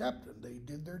captain. They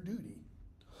did their duty.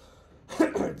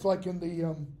 It's like in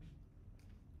the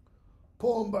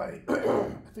poem by,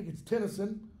 I think it's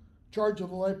Tennyson, Charge of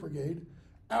the Light Brigade.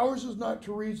 Ours is not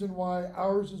to reason why,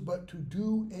 ours is but to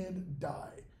do and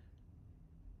die.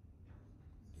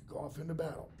 You go off into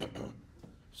battle.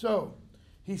 So,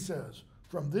 he says,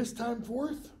 from this time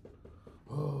forth,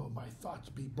 oh, my thoughts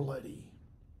be bloody.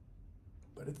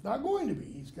 But it's not going to be.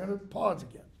 He's going to pause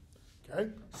again. Okay,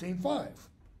 scene 5.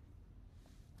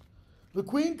 The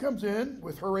queen comes in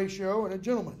with Horatio and a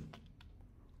gentleman.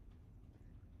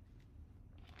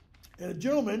 And a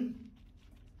gentleman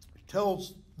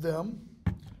tells them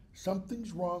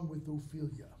something's wrong with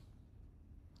Ophelia.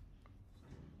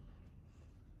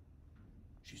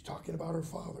 She's talking about her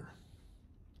father.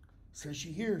 Says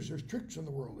she hears there's tricks in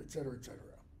the world, etc., etc.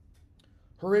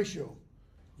 Horatio,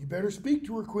 you better speak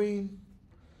to her, queen.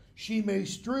 She may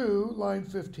strew, line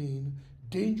 15,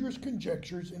 dangerous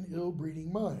conjectures in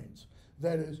ill-breeding minds.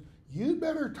 That is, you'd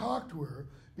better talk to her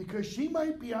because she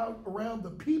might be out around the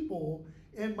people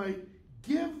and might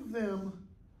give them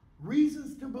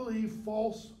reasons to believe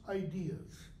false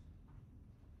ideas.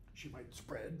 She might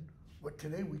spread what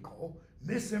today we call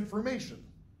misinformation.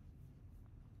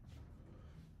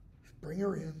 Bring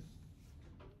her in.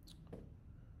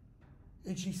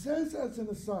 And she says as an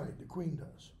aside, the queen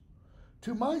does,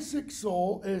 to my sick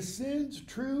soul, as sin's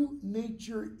true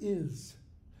nature is.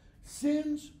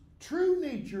 Sin's true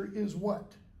nature is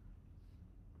what?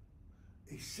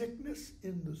 A sickness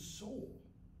in the soul.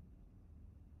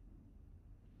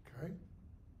 Okay?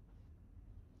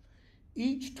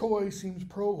 Each toy seems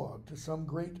prologue to some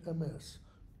great amiss.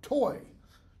 Toy,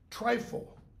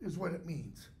 trifle, is what it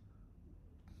means.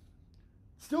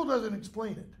 Still doesn't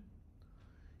explain it.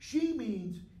 She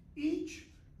means each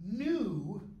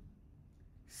new,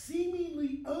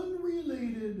 seemingly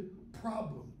unrelated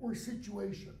problem or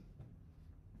situation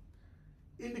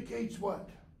indicates what?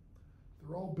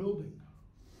 They're all building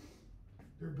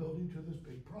they're building to this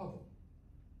big problem.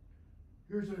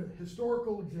 Here's a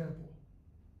historical example.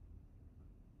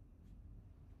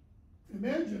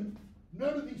 Imagine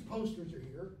none of these posters are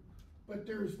here, but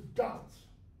there's dots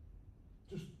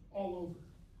just all over.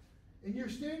 And you're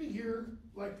standing here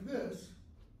like this,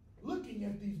 looking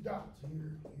at these dots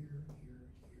here, here,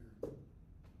 here,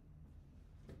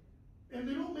 here. And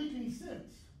they don't make any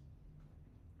sense.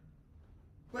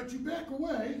 But you back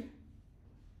away,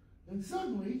 and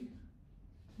suddenly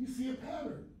you see a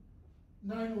pattern.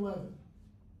 9/11.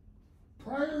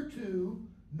 Prior to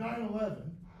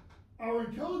 9/11, our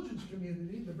intelligence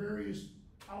community, the various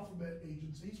alphabet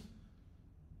agencies,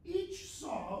 each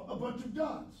saw a bunch of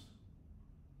dots.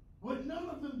 What none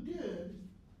of them did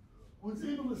was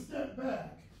able to step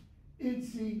back and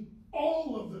see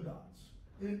all of the dots.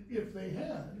 And if they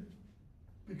had,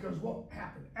 because what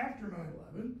happened after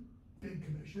 9/11, big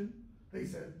commission, they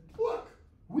said, look,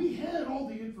 we had all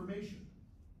the information.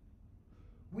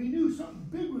 We knew something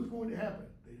big was going to happen.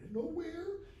 They didn't know where,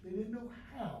 they didn't know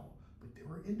how, but there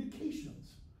were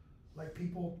indications, like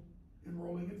people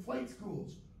enrolling in flight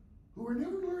schools who were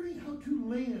never learning how to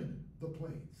land the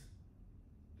planes.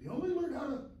 They only learned how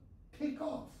to take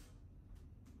off.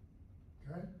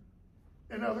 Okay?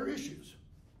 And other issues.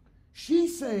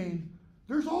 She's saying,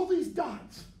 there's all these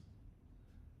dots.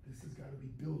 This has got to be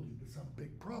building to some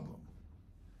big problem.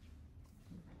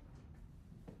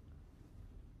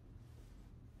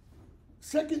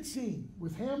 Second scene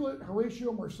with Hamlet,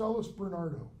 Horatio, Marcellus,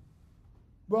 Bernardo.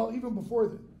 Well, even before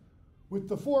then, with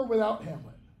the four without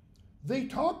Hamlet. They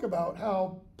talk about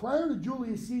how prior to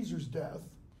Julius Caesar's death,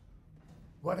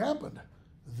 what happened?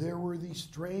 There were these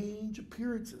strange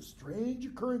appearances, strange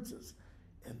occurrences,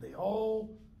 and they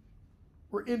all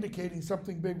were indicating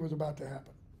something big was about to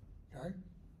happen. Okay?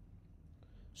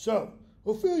 So,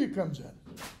 Ophelia comes in.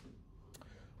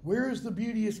 Where is the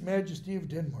beauteous majesty of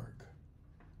Denmark?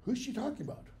 Who's she talking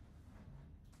about?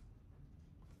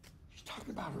 She's talking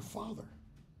about her father.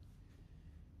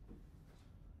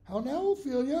 How now,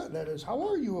 Ophelia? That is, how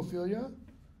are you, Ophelia?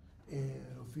 And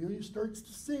Ophelia starts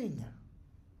to sing.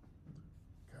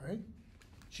 Okay?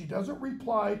 She doesn't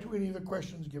reply to any of the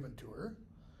questions given to her.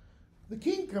 The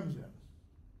king comes in.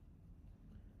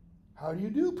 How do you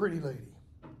do, pretty lady?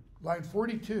 Line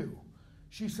 42.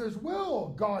 She says,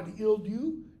 well, God illed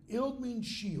you. Illed means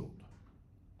shield.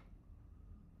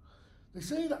 They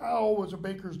say the owl was a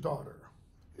baker's daughter.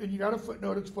 And you got a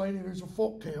footnote explaining there's a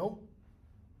folk tale,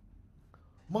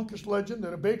 monkish legend,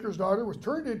 that a baker's daughter was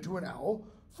turned into an owl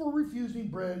for refusing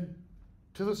bread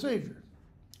to the Savior.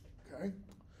 Okay?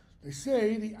 They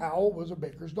say the owl was a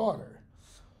baker's daughter.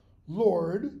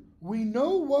 Lord, we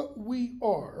know what we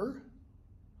are,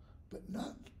 but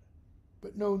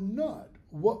know not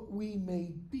what we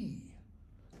may be.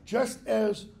 Just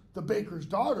as the baker's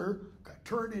daughter got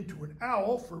turned into an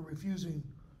owl for refusing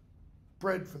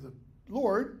bread for the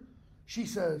Lord, she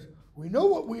says, we know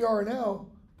what we are now,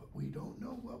 but we don't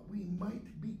know what we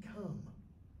might become.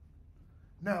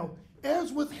 Now,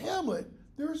 as with Hamlet,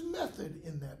 there's method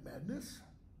in that madness.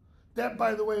 That,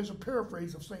 by the way, is a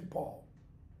paraphrase of St. Paul.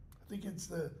 I think it's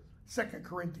the 2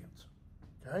 Corinthians.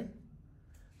 Okay?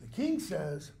 The king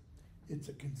says it's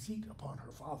a conceit upon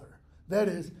her father. That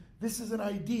is, this is an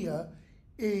idea,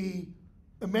 a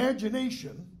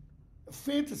imagination, a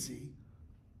fantasy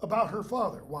about her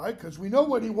father. Why? Because we know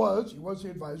what he was. He was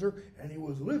the advisor, and he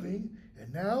was living.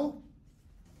 And now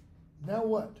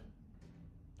what?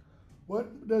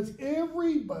 What does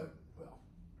everybody, well,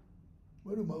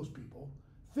 what do most people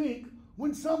think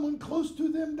when someone close to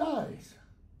them dies?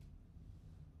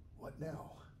 What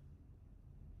now?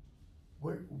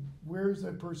 Where's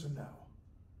that person now?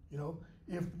 You know,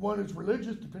 if one is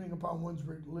religious, depending upon one's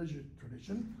religious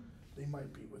tradition, they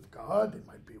might be with God, they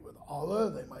might be with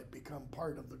Allah, they might become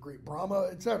part of the great Brahma,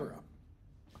 etc.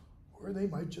 Or they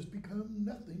might just become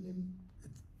nothing, and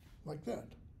it's like that.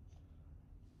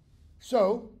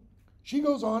 So, she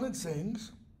goes on and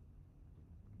sings,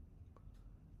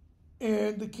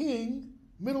 and the king,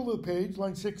 middle of the page,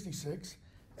 line 66,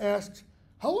 asks,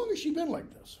 how long has she been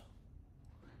like this?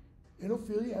 And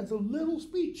Ophelia has a little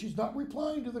speech. She's not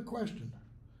replying to the question.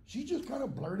 She's just kind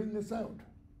of blurting this out.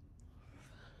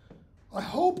 I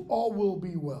hope all will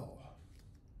be well.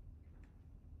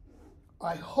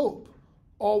 I hope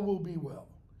all will be well.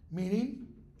 Meaning,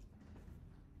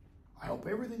 I hope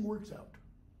everything works out.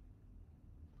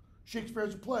 Shakespeare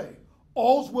has a play,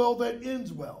 all's well that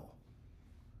ends well.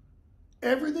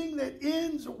 Everything that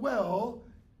ends well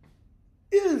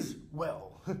is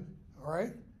well. All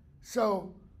right?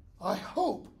 So, I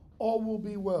hope all will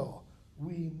be well.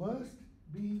 We must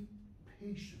be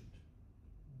patient.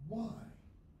 Why?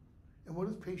 And what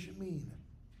does patient mean?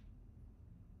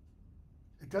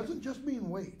 doesn't just mean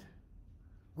wait.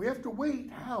 We have to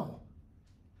wait. How?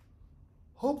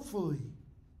 Hopefully.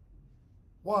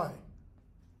 Why?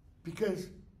 Because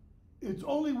it's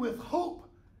only with hope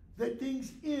that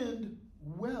things end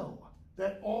well,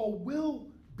 that all will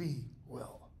be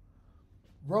well.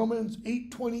 Romans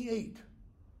 8:28.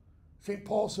 St.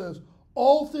 Paul says,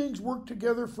 all things work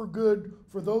together for good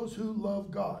for those who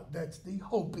love God. That's the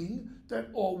hoping that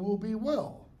all will be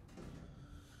well.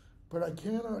 But I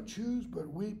cannot choose but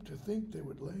weep to think they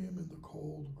would lay him in the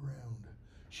cold ground.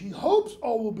 She hopes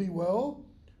all will be well,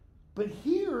 but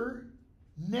here,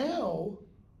 now,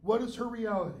 what is her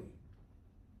reality?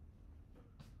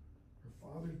 Her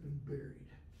father's been buried.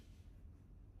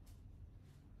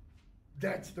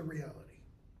 That's the reality.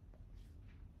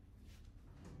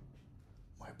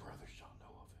 My brother shall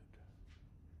know of it.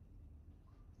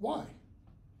 Why?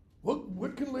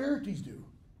 What can Laertes do?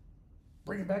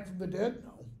 Bring him back from the dead?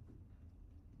 No.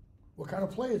 What kind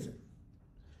of play is it?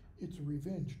 It's a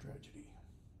revenge tragedy.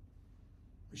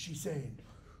 Is she saying,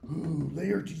 ooh,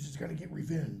 Laertes is going to get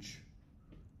revenge?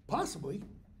 Possibly.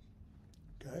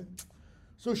 Okay.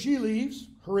 So she leaves.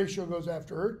 Horatio goes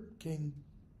after her. King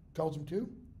tells him to.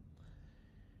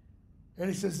 And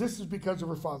he says, this is because of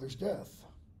her father's death.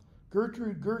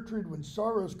 Gertrude, when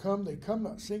sorrows come, they come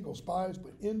not single spies,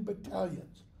 but in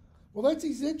battalions. Well, that's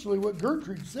essentially what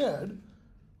Gertrude said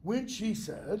when she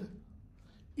said,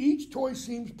 each toy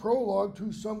seems prologue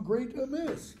to some great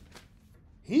amiss.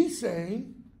 He's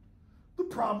saying the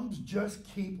problems just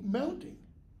keep mounting.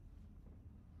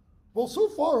 Well, so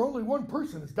far only one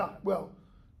person has died. Well,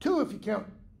 two if you count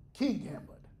King Hamlet.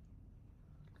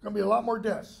 There's going to be a lot more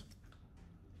deaths.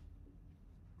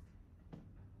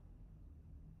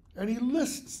 And he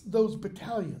lists those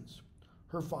battalions.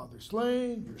 Her father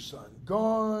slain, your son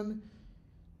gone.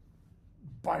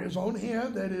 By his own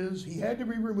hand, that is, he had to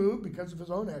be removed because of his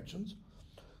own actions.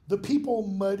 The people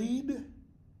muddied,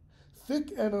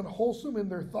 thick and unwholesome in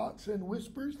their thoughts and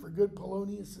whispers for good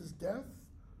Polonius's death.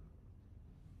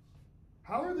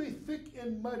 How are they thick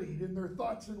and muddied in their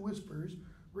thoughts and whispers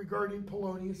regarding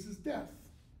Polonius's death?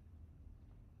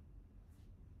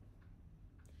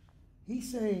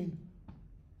 He's saying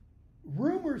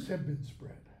rumors have been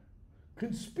spread,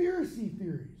 conspiracy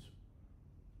theories.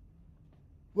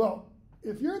 Well,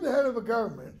 if you're the head of a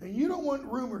government and you don't want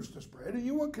rumors to spread and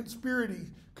you want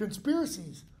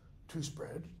conspiracies to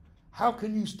spread, how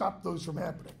can you stop those from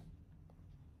happening?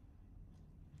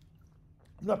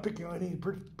 I'm not picking on any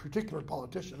particular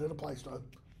politician. It applies to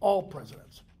all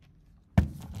presidents.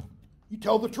 You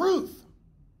tell the truth.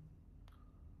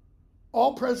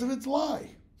 All presidents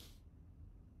lie.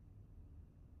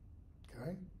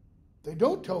 Okay? They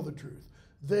don't tell the truth.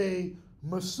 They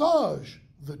massage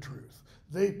the truth.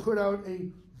 They put out a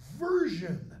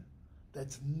version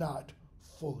that's not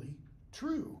fully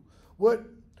true. What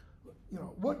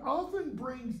often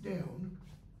brings down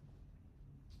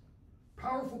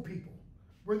powerful people,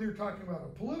 whether you're talking about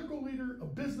a political leader, a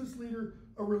business leader,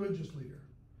 a religious leader,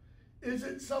 is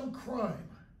it some crime?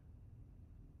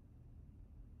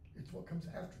 It's what comes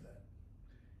after that.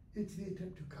 It's the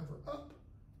attempt to cover up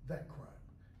that crime.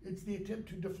 It's the attempt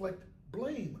to deflect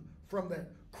blame from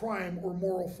that crime or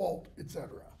moral fault, etc.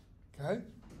 Okay?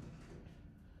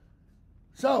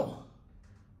 So,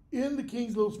 in the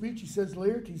king's little speech, he says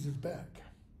Laertes is back.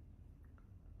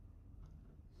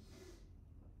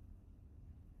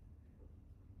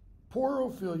 Poor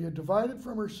Ophelia, divided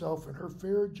from herself and her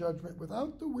fair judgment,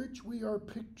 without the which we are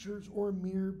pictures or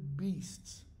mere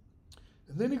beasts.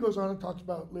 And then he goes on and talks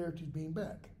about Laertes being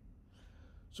back.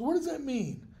 So what does that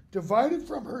mean? Divided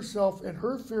from herself and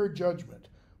her fair judgment,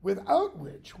 without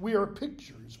which we are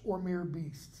pictures or mere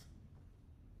beasts.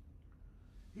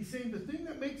 He's saying the thing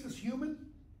that makes us human,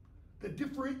 that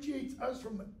differentiates us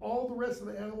from all the rest of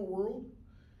the animal world,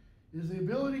 is the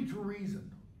ability to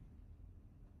reason,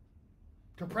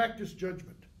 to practice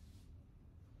judgment.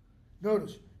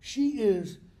 Notice, she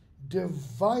is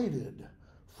divided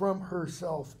from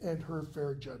herself and her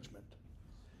fair judgment.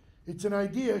 It's an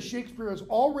idea Shakespeare has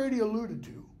already alluded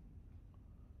to.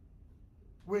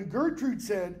 When Gertrude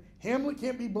said, Hamlet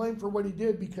can't be blamed for what he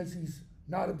did because he's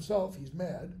not himself, he's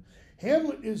mad,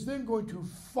 Hamlet is then going to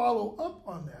follow up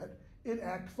on that in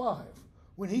Act 5,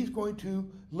 when he's going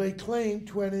to lay claim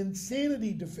to an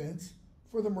insanity defense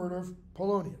for the murder of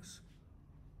Polonius.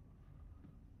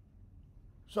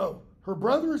 So, her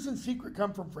brother is in secret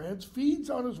come from France, feeds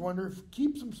on his wonder,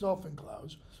 keeps himself in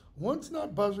clouds, wants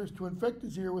not buzzards to infect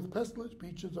his ear with pestilent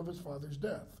speeches of his father's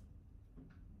death.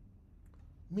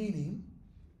 Meaning,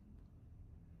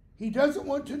 he doesn't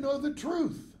want to know the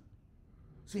truth.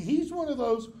 See, he's one of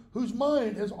those whose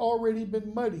mind has already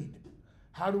been muddied.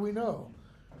 How do we know?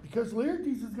 Because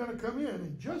Laertes is going to come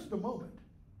in just a moment.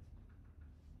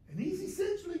 And he's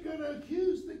essentially going to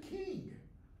accuse the king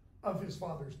of his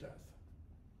father's death.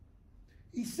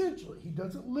 Essentially, he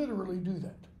doesn't literally do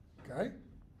that. Okay?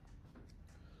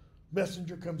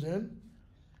 Messenger comes in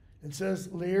and says,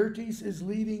 Laertes is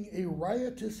leading a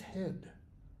riotous head.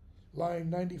 Line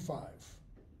 95.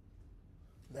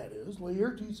 That is,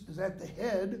 Laertes is at the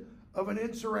head of an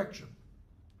insurrection.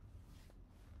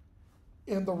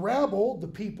 And the rabble, the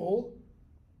people,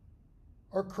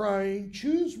 are crying,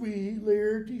 choose we,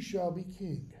 Laertes shall be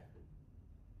king.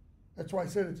 That's why I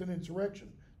said it's an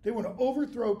insurrection. They want to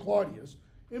overthrow Claudius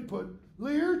and put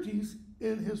Laertes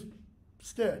in his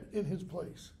stead, in his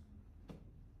place.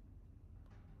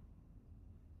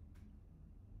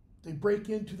 They break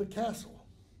into the castle.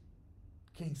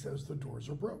 King says the doors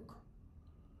are broke.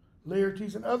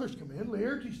 Laertes and others come in.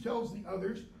 Laertes tells the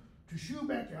others to shoo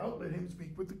back out, let him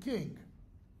speak with the king.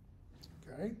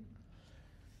 Okay?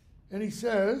 And he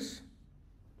says,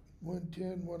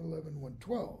 110, 111,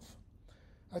 112,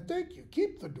 I thank you,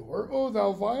 keep the door, O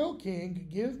thou vile king,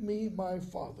 give me my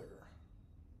father.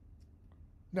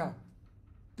 Now,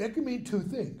 that can mean two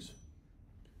things.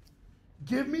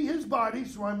 Give me his body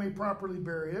so I may properly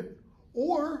bury it,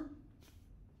 or,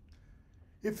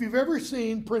 if you've ever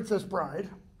seen Princess Bride,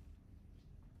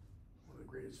 one of the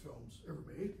greatest films ever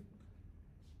made,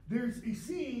 there's a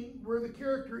scene where the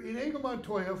character Inigo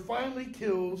Montoya finally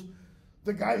kills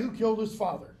the guy who killed his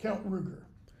father, Count Ruger.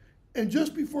 And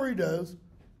just before he does,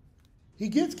 he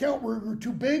gets Count Ruger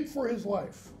to beg for his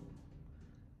life.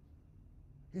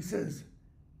 He says,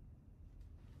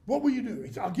 what will you do? He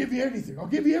says, I'll give you anything. I'll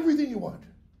give you everything you want.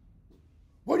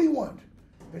 What do you want?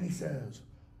 And he says,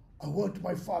 I want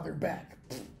my father back,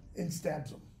 and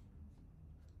stabs him.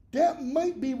 That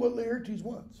might be what Laertes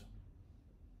wants.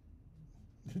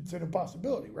 It's an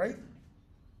impossibility, right?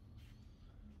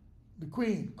 The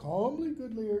queen, calmly,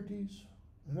 good Laertes.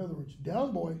 In other words,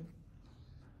 down boy.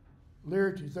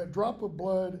 Laertes, that drop of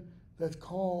blood that's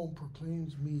calm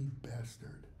proclaims me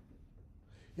bastard.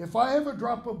 If I have a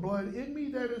drop of blood in me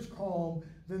that is calm,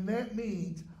 then that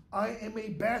means I am a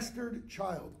bastard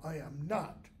child. I am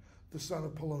not the son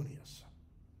of Polonius.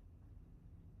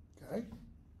 Okay?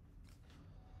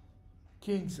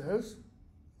 King says,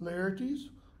 Laertes,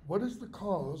 what is the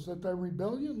cause that thy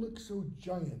rebellion looks so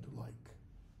giant-like?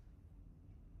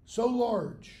 So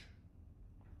large.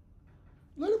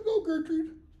 Let him go,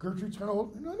 Gertrude. Gertrude's kind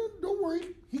of, no, don't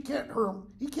worry. He can't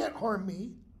harm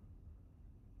me.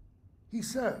 He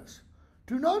says,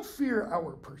 do not fear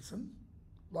our person.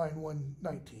 Line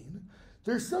 119.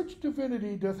 There's such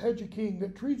divinity doth hedge a king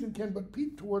that treason can but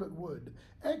peep to what it would.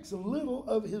 Acts a little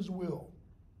of his will.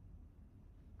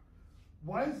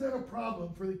 Why is that a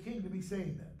problem for the king to be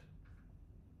saying that?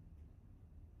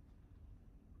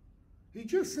 He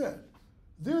just said,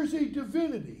 there's a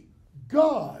divinity.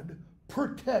 God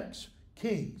protects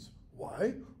kings.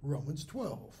 Why? Romans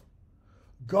 12.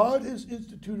 God has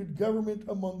instituted government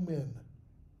among men,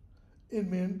 and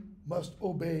men must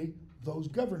obey those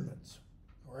governments.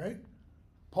 All right?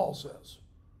 Paul says.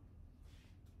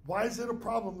 Why is it a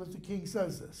problem that the king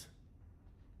says this?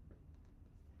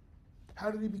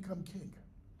 How did he become king?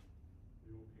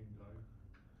 The old king died.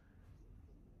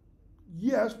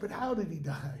 Yes, but how did he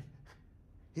die?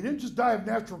 He didn't just die of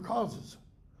natural causes.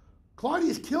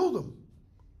 Claudius killed him.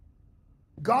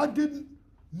 God didn't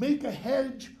make a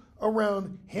hedge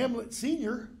around Hamlet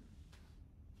Sr.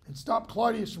 and stop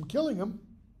Claudius from killing him.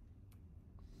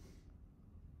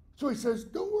 So he says,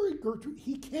 don't worry, Gertrude,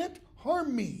 he can't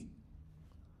harm me.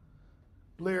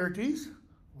 Laertes,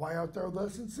 why art thou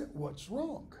thus in sin? What's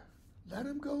wrong? Let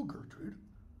him go, Gertrude.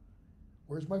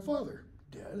 Where's my father?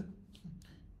 Dead.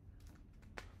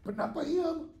 But not by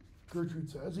him, Gertrude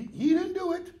says. He didn't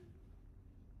do it.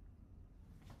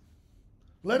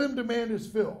 Let him demand his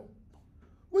fill.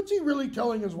 What's he really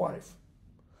telling his wife?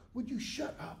 Would you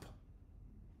shut up?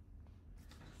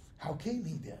 How came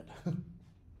he dead?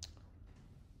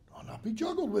 I'll not be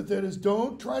juggled with it, as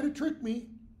don't try to trick me.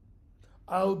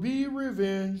 I'll be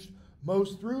revenged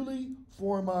most throughly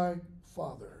for my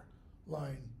father.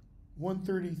 Line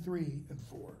 133 and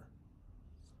 4.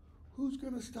 Who's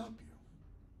going to stop you?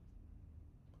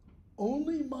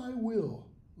 Only my will,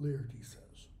 Laertes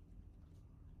says.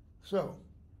 So,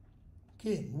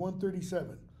 King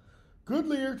 137. Good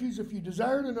Laertes, if you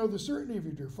desire to know the certainty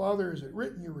of your father, is it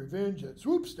written your revenge at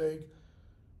swoopstake,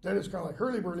 that is kind of like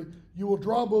hurly-burly, you will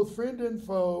draw both friend and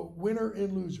foe, winner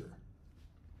and loser.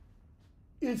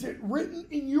 Is it written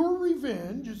in your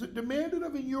revenge, is it demanded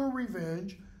of in your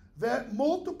revenge, that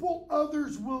multiple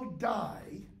others will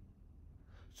die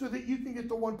so that you can get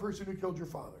the one person who killed your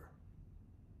father?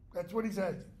 That's what he's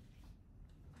asking.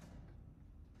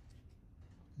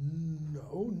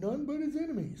 No, none but his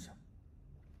enemies.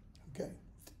 Okay,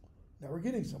 now we're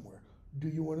getting somewhere. Do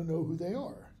you want to know who they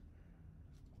are?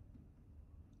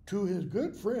 To his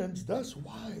good friends, thus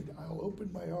wide I'll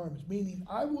open my arms, meaning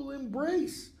I will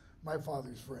embrace my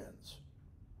father's friends.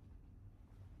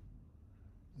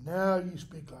 Now you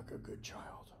speak like a good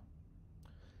child.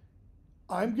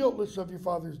 I'm guiltless of your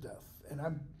father's death, and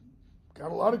I've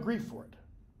got a lot of grief for it.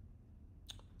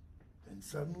 Then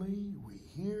suddenly we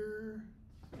hear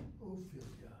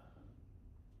Ophelia.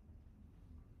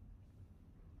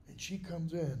 And she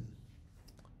comes in,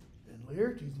 and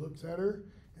Laertes looks at her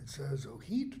and says, O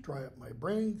heat, dry up my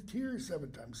brains, tears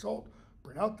 7 times salt,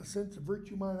 burn out the sense of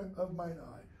virtue of mine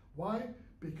eye. Why?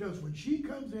 Because when she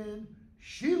comes in,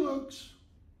 she looks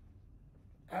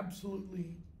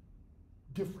absolutely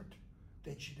different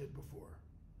than she did before.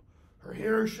 Her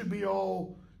hair should be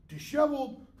all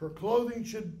disheveled. Her clothing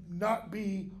should not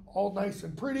be all nice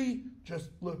and pretty. Just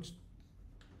looks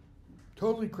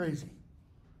totally crazy.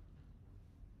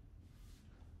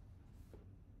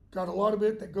 Got a lot of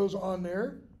it that goes on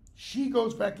there. She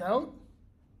goes back out.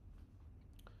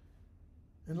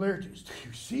 And Laertes, do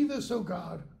you see this, O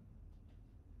God?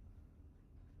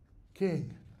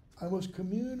 King, I must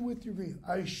commune with your grief.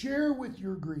 I share with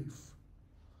your grief,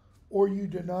 or you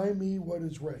deny me what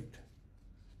is right.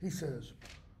 He says,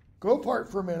 go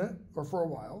apart for a minute, or for a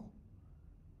while.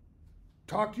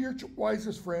 Talk to your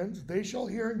wisest friends. They shall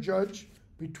hear and judge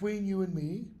between you and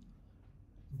me.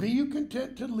 Be you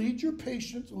content to lend your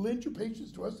patience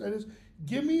to us. That is,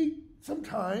 give me some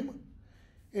time,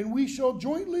 and we shall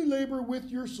jointly labor with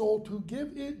your soul to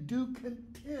give it due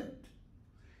content.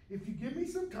 If you give me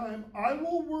some time, I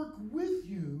will work with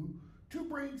you to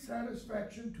bring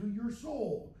satisfaction to your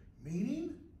soul.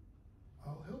 Meaning,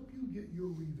 I'll help you get your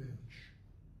revenge.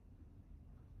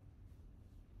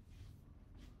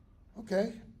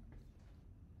 Okay.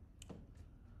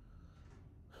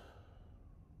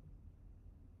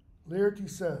 Laertes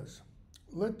says,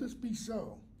 let this be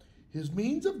so. His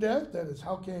means of death, that is,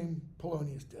 how came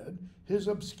Polonius dead? His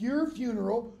obscure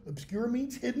funeral, obscure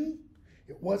means hidden.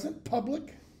 It wasn't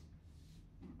public.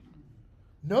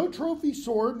 No trophy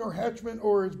sword, nor hatchment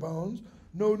o'er his bones,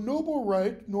 no noble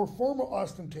right, nor formal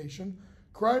ostentation,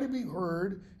 cry to be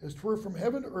heard, as 'twere from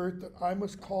heaven to earth, that I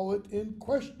must call it in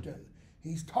question.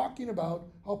 He's talking about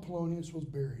how Polonius was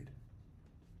buried.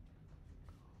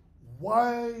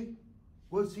 Why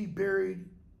was he buried,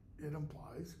 it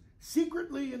implies,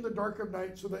 secretly in the dark of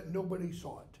night so that nobody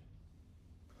saw it?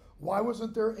 Why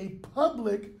wasn't there a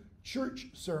public church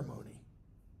ceremony?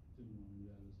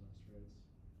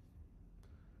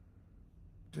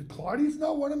 Did Claudius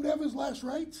not want him to have his last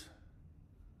rites?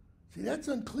 See, that's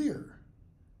unclear.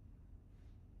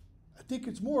 I think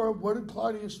it's more of what did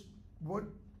Claudius want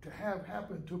to have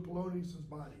happen to Polonius'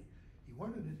 body? He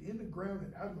wanted it in the ground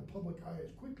and out of the public eye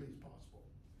as quickly as possible.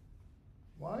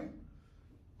 Why?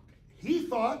 He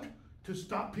thought to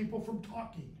stop people from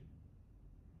talking.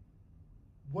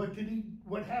 What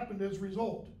happened as a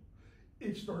result?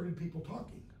 It started people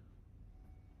talking.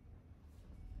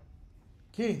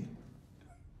 King,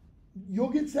 you'll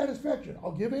get satisfaction.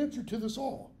 I'll give answer to this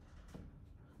all.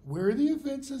 Where the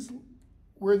offense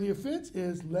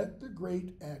is, let the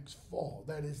great axe fall.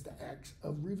 That is the axe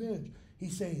of revenge.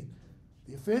 He's saying,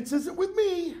 the offense isn't with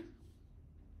me,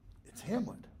 it's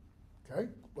Hamlet. Okay?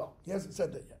 Well, he hasn't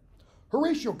said that yet.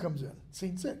 Horatio comes in,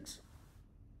 scene 6.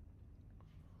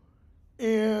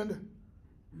 And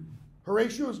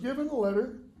Horatio is given a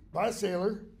letter by a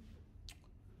sailor.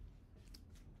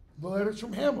 The letter's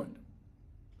from Hamlet.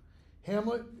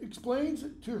 Hamlet explains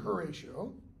to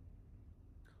Horatio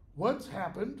what's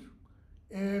happened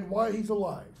and why he's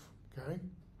alive. Okay?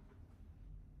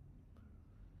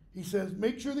 He says,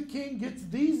 make sure the king gets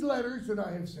these letters that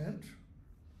I have sent.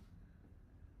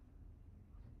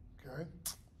 Okay?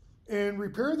 And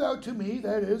repair thou to me,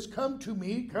 that is, come to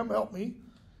me, come help me,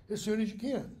 as soon as you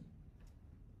can.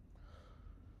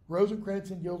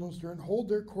 Rosencrantz and Guildenstern hold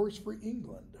their course for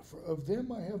England, for of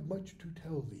them I have much to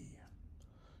tell thee.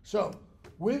 So,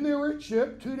 when they were at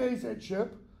ship, 2 days at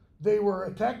ship, they were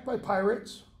attacked by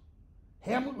pirates.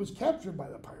 Hamlet was captured by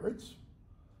the pirates.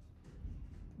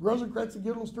 Rosencrantz and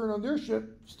Guildenstern on their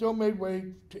ship still made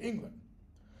way to England.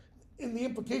 And the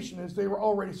implication is they were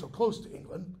already so close to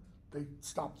England, they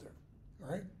stopped there.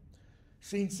 All right?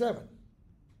 Scene 7.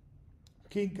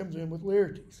 King comes in with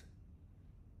Laertes.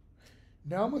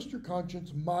 Now must your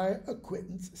conscience my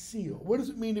acquittance seal. What does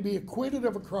it mean to be acquitted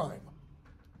of a crime?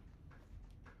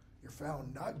 You're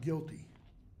found not guilty.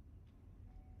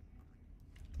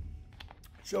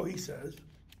 So he says,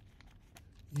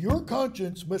 Your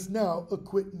conscience must now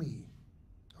acquit me.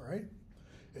 All right?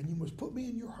 And you must put me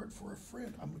in your heart for a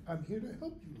friend. I'm here to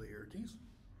help you, Laertes.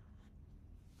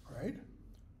 All right?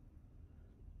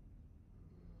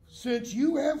 Since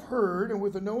you have heard, and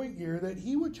with a knowing ear, that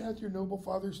he which hath your noble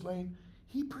father slain,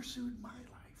 he pursued my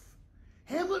life.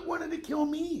 Hamlet wanted to kill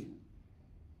me.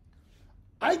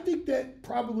 I think that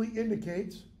probably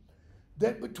indicates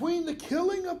that between the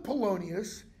killing of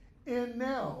Polonius and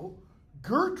now,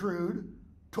 Gertrude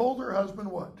told her husband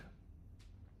what?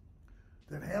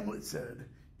 That Hamlet said,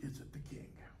 "Is it the king?"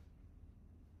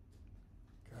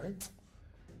 Okay?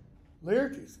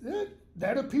 Laertes,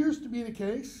 that appears to be the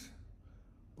case,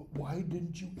 but why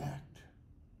didn't you act?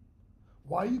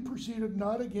 Why you proceeded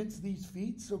not against these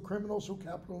feats, so criminal, so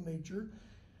capital in nature?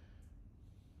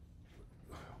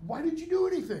 Why did you do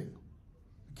anything?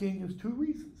 The king has two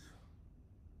reasons.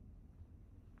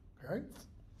 Okay?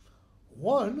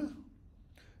 One,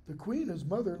 the queen, his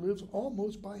mother, lives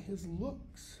almost by his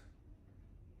looks.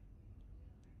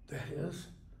 That is,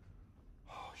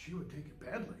 she would take it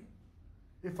badly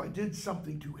if I did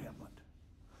something to Hamlet.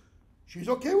 She's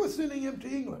okay with sending him to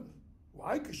England.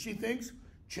 Why? Because she thinks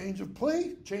change of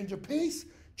play, change of pace,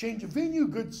 change of venue,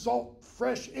 good salt,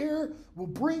 fresh air will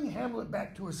bring Hamlet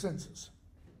back to his senses.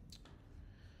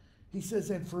 He says,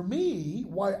 and for me,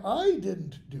 why I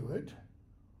didn't do it,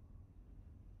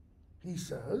 he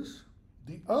says,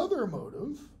 the other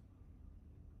motive,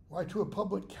 why to a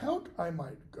public count I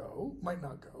might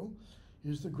not go,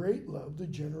 is the great love the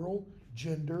general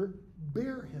gender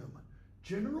bear him.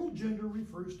 General gender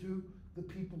refers to the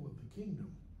people of the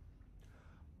kingdom.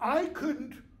 I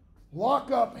couldn't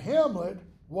lock up Hamlet.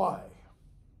 Why?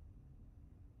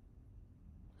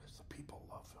 Because the people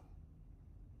love him.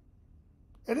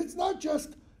 And it's not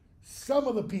just some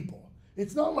of the people.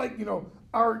 It's not like,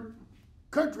 our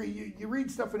country, you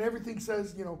read stuff and everything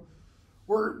says,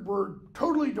 we're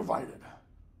totally divided.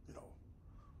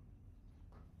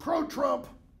 Pro-Trump,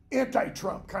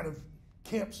 anti-Trump kind of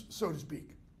camps, so to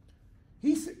speak.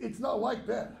 It's not like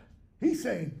that. He's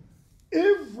saying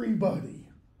everybody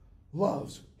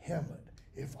loves Hamlet.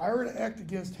 If I were to act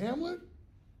against Hamlet,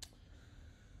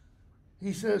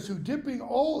 he says, who dipping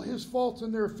all his faults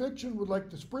in their affection would like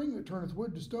the spring that turneth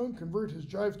wood to stone, convert his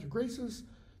gyves to graces,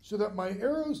 so that my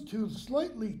arrows too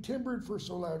slightly timbered for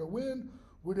so loud a wind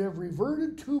would have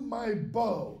reverted to my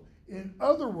bow. In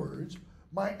other words,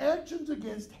 my actions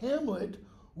against Hamlet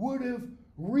would have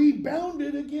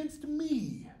rebounded against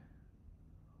me.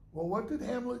 Well, what did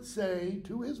Hamlet say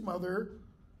to his mother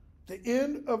at the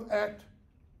end of Act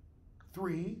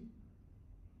 3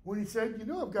 when he said,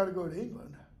 I've got to go to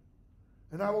England,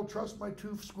 and I will trust my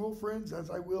two school friends as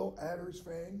I will adders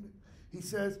fanged? He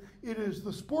says, it is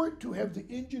the sport to have the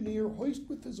engineer hoist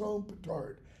with his own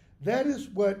petard. That is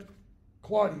what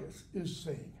Claudius is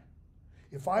saying.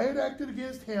 If I had acted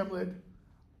against Hamlet,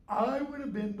 I would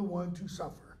have been the one to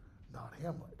suffer, not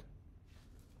Hamlet.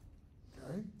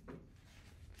 Okay?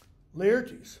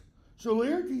 Laertes. So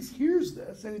Laertes hears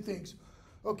this and he thinks,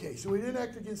 okay, so he didn't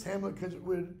act against Hamlet because it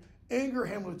would anger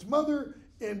Hamlet's mother,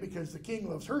 and because the king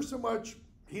loves her so much,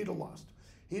 he'd have lost.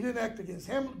 He didn't act against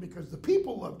Hamlet because the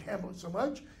people loved Hamlet so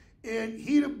much, and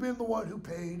he'd have been the one who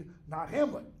paid, not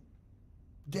Hamlet.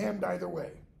 Damned either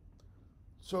way.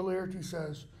 So Laertes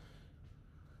says,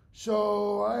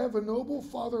 so I have a noble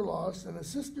father lost and a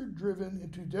sister driven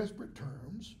into desperate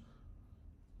terms,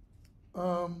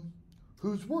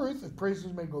 whose worth, if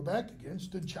praises may go back again,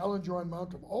 stood challenger on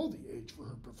mount of all the age for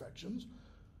her perfections,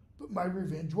 but my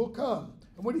revenge will come.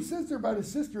 And what he says there about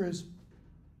his sister is,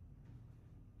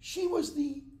 she was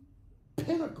the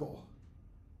pinnacle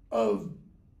of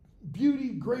beauty,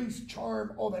 grace,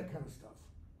 charm, all that kind of stuff.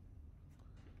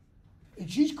 And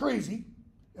she's crazy,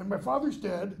 and my father's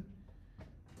dead.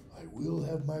 I will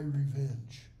have my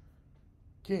revenge.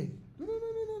 King, no,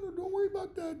 don't worry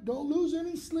about that. Don't lose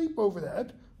any sleep over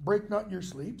that. Break not your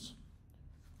sleeps.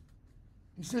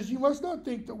 He says, you must not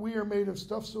think that we are made of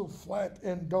stuff so flat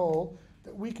and dull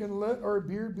that we can let our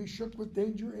beard be shook with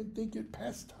danger and think it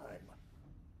pastime.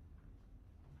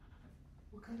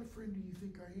 What kind of friend do you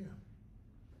think I am?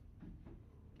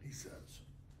 He says,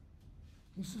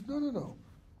 no.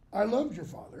 I loved your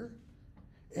father,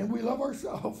 and we love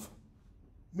ourselves.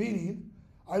 Meaning,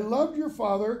 I loved your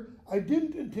father, I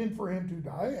didn't intend for him to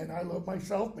die, and I love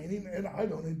myself, meaning, and I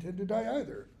don't intend to die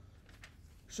either.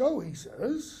 So he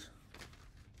says,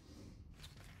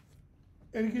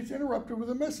 and he gets interrupted with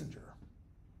a messenger.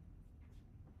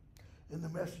 And the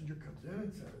messenger comes in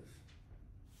and says,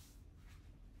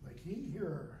 my king, here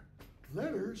are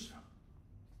letters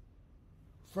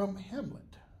from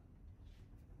Hamlet.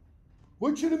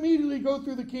 What should immediately go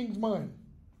through the king's mind?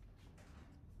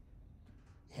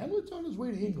 Hamlet's on his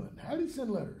way to England. How did he send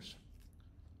letters?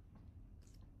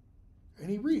 And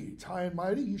he reads, High and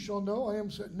mighty, you shall know I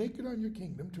am set naked on your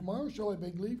kingdom. Tomorrow shall I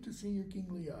beg leave to see your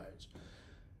kingly eyes.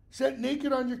 Set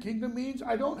naked on your kingdom means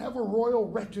I don't have a royal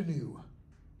retinue.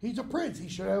 He's a prince. He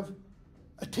should have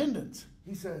attendants.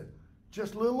 He said,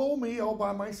 just little old me all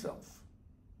by myself.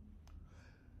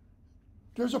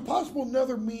 There's a possible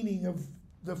another meaning of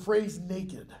the phrase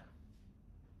naked.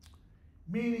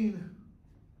 Meaning,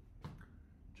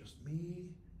 just me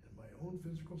and my own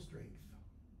physical strength.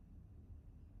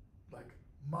 Like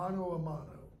mano a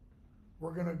mano.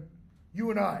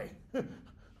 You and I,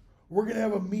 we're going to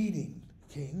have a meeting,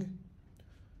 King.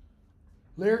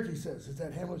 Laertes says, is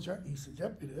that Hamlet's right? He says,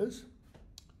 yep, it is.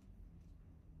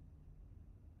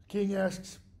 King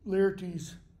asks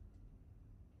Laertes,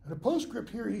 in a postscript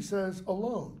here he says,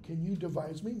 alone, can you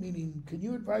devise me? Meaning, can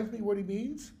you advise me what he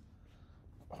means?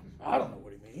 I don't know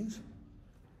what he means.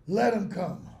 Let him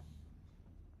come,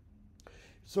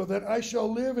 so that I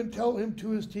shall live and tell him to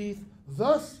his teeth,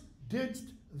 thus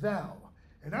didst thou.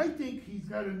 And I think he's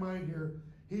got in mind here,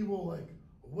 he will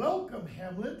welcome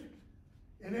Hamlet,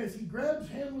 and as he grabs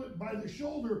Hamlet by the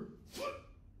shoulder, he's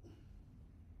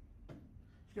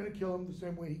going to kill him the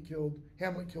same way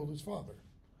Hamlet killed his father.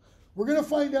 We're going to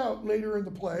find out later in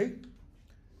the play,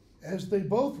 as they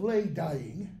both lay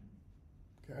dying,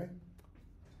 okay,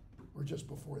 or just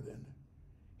before then,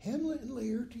 Hamlet and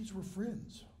Laertes were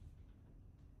friends.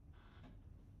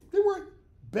 They weren't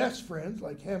best friends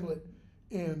like Hamlet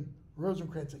and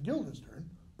Rosencrantz and Guildenstern,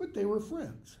 but they were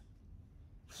friends.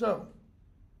 So,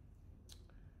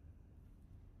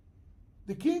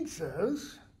 the king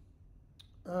says,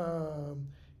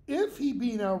 if he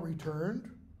be now returned,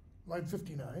 line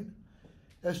 59,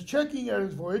 as checking at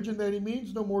his voyage, and that he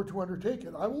means no more to undertake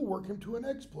it, I will work him to an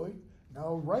exploit.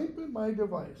 Now ripen my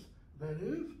device. That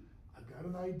is, I've got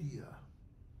an idea.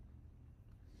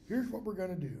 Here's what we're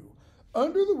going to do.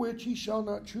 Under the which he shall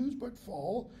not choose but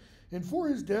fall, and for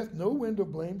his death no wind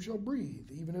of blame shall breathe.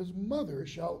 Even his mother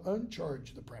shall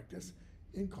uncharge the practice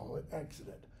and call it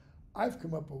accident. I've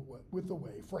come up with a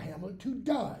way for Hamlet to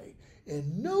die,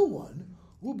 and no one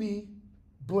will be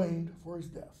blamed for his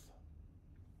death.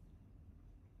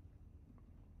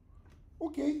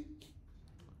 Okay.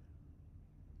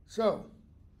 So,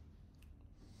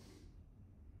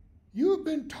 you have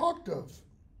been talked of,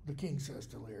 the king says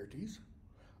to Laertes,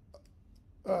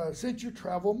 since you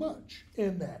travel much,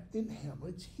 and that in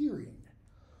Hamlet's hearing,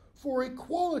 for a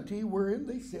quality wherein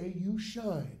they say you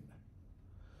shine.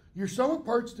 Your stomach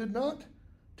parts did not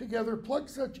together pluck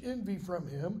such envy from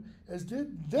him as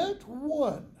did that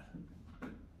one,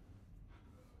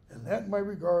 and that in my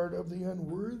regard of the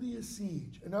unworthiest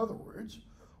siege. In other words,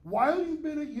 while you've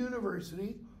been at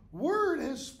university, word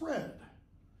has spread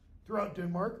throughout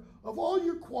Denmark of all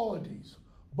your qualities,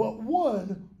 but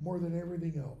one more than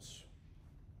everything else.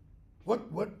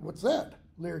 What's that?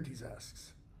 Laertes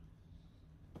asks.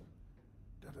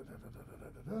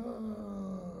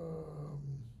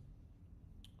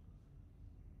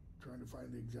 Trying to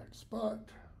find the exact spot.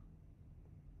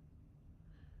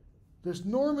 This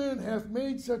Norman hath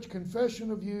made such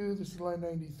confession of you, this is line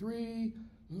 93,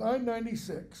 line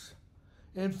 96,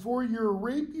 and for your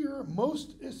rapier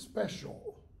most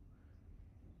especial.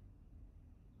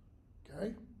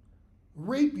 Okay?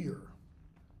 Rapier.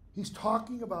 He's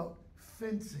talking about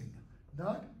fencing,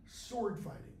 not sword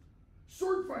fighting.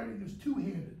 Sword fighting is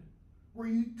two-handed, where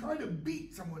you try to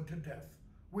beat someone to death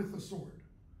with a sword.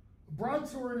 A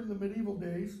broadsword in the medieval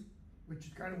days, which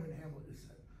is kind of when Hamlet is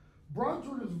set.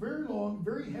 Broadsword is a very long,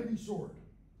 very heavy sword.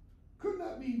 Could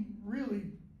not be really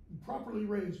properly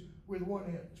raised with one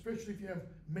hand, especially if you have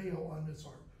mail on this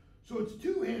arm. So it's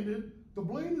two-handed, the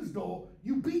blade is dull,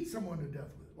 you beat someone to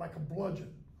death with it, like a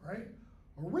bludgeon, right?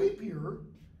 A rapier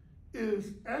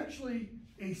is actually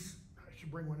I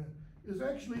should bring one in, is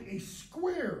actually a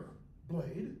square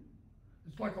blade.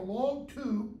 It's like a long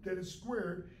tube that is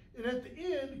squared, and at the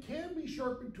end can be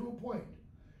sharpened to a point.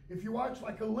 If you watch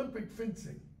like Olympic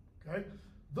fencing, okay,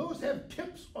 those have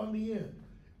tips on the end.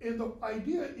 And the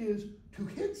idea is to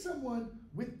hit someone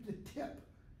with the tip.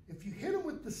 If you hit them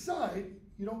with the side,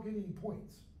 you don't get any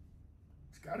points.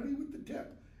 It's got to be with the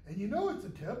tip. And you know it's a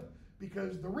tip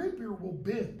because the rapier will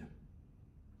bend,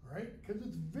 right? Because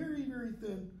it's very, very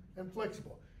thin and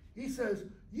flexible. He says,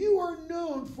 you are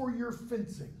known for your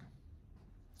fencing.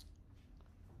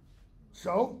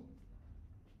 So,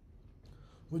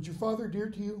 was your father dear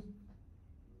to you?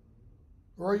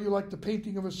 Or are you like the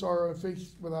painting of a sorrow, a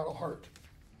face without a heart?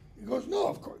 He goes, no,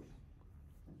 of course.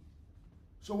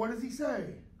 So what does he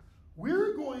say?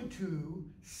 We're going to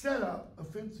set up a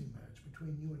fencing match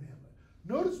between you and Hamlet.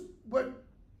 Notice what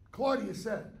Claudius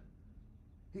said.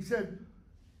 He said,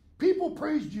 people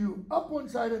praised you up one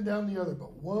side and down the other,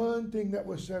 but one thing that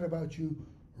was said about you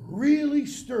really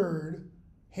stirred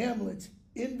Hamlet's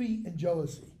envy and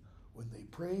jealousy when they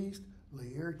praised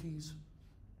Laertes'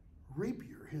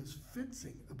 rapier, his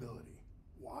fencing ability.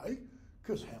 Why?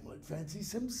 Because Hamlet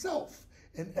fancies himself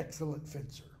an excellent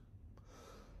fencer.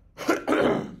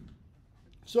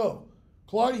 So,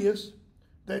 Claudius,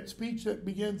 that speech that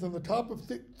begins on the top of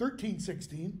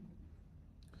 1316,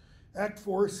 Act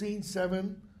 4, Scene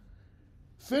 7,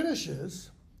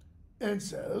 finishes and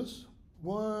says,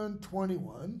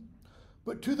 121,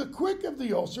 but to the quick of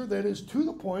the ulcer, that is to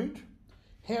the point,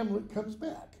 Hamlet comes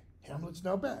back. Hamlet's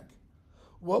now back.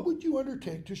 What would you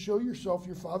undertake to show yourself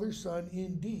your father's son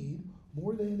in deed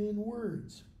more than in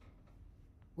words?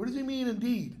 What does he mean in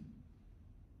deed?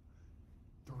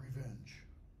 The revenge.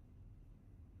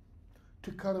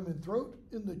 To cut him in throat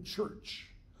in the church.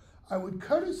 I would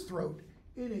cut his throat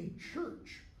in a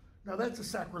church. Now that's a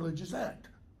sacrilegious act.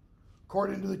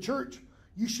 According to the church,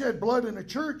 you shed blood in a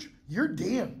church, you're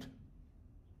damned.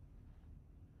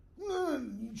 No,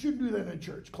 you shouldn't do that in a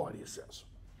church, Claudius says.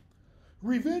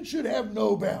 Revenge should have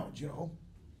no bounds, you know.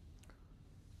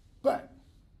 But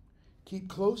keep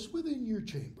close within your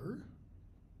chamber.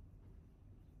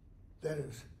 That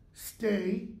is,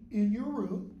 stay in your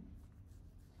room.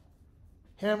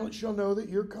 Hamlet shall know that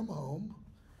you're come home.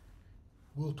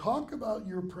 We'll talk about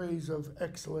your praise of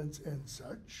excellence and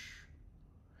such.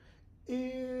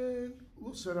 And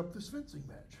we'll set up this fencing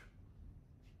match.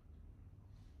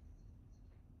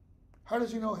 How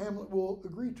does he know Hamlet will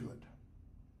agree to it?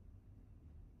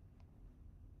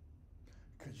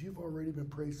 Because you've already been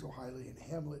praised so highly, and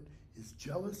Hamlet is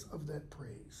jealous of that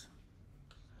praise.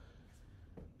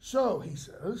 So, he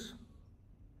says,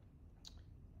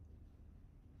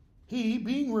 he,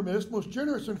 being remiss, most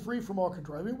generous and free from all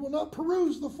contriving, will not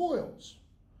peruse the foils,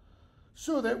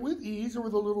 so that with ease or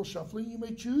with a little shuffling you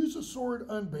may choose a sword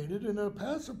unbaited, and in a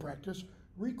passive practice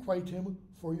requite him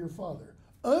for your father.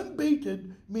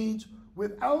 Unbaited means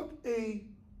without a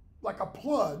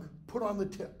plug put on the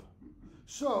tip.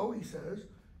 So, he says,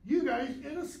 you guys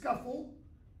in a scuffle,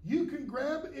 you can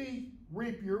grab a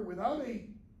rapier without a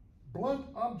blunt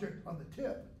object on the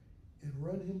tip and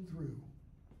run him through.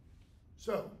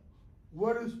 So,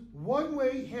 what is one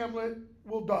way Hamlet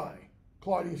will die?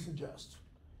 Claudius suggests.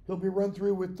 He'll be run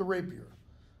through with the rapier.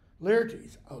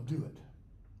 Laertes, I'll do it.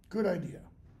 Good idea.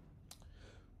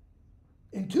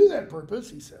 And to that purpose,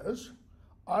 he says,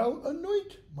 I'll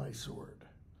anoint my sword.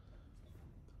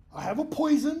 I have a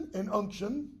poison and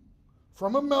unction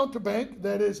from a mountebank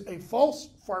that is a false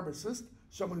pharmacist,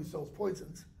 someone who sells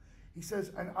poisons. He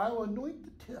says, and I'll anoint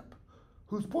the tip,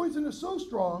 whose poison is so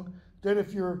strong that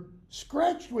if you're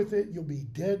scratched with it, you'll be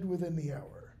dead within the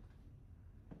hour.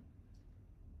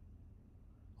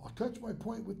 I'll touch my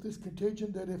point with this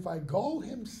contagion that if I gall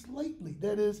him slightly,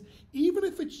 that is, even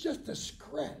if it's just a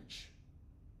scratch,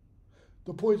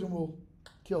 the poison will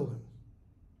kill him.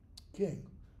 King.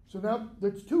 So now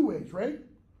that's two ways, right?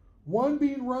 One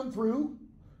being run through,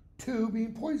 two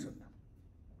being poisoned.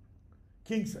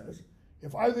 King says,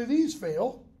 if either of these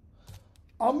fail,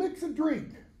 I'll mix a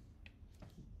drink.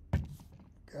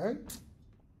 Okay?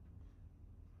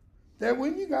 That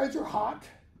when you guys are hot,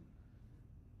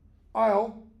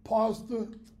 I'll pause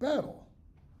the battle.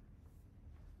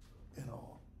 And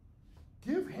I'll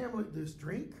give Hamlet this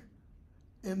drink,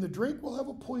 and the drink will have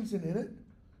a poison in it.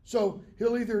 So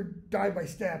he'll either die by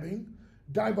stabbing,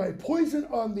 die by poison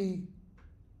on the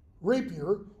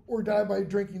rapier, or die by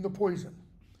drinking the poison.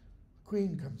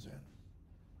 Queen comes in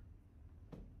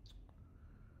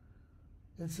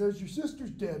and says, your sister's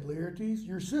dead, Laertes.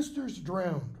 Your sister's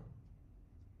drowned.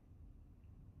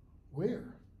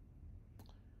 Where?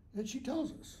 And she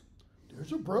tells us,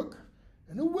 there's a brook,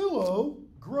 and a willow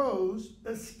grows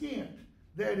ascant,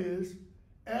 that is,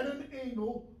 at an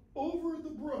angle over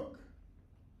the brook.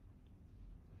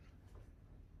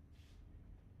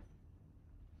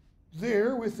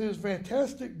 There, with his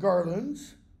fantastic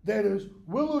garlands, that is,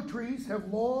 willow trees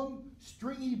have long,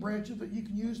 stringy branches that you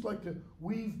can use like to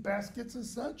weave baskets and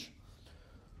such.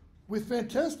 With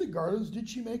fantastic garlands did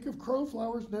she make of crow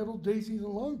flowers, nettles, daisies,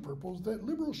 and long purples that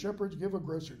liberal shepherds give a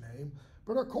grosser name,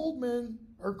 but our cold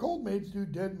maids do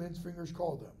dead men's fingers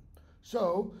call them.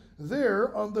 So,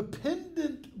 there on the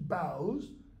pendant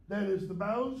boughs, that is, the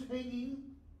boughs hanging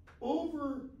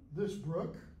over this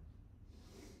brook,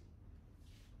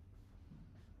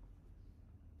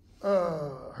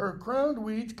 her crowned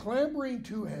weeds clambering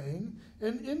to hang,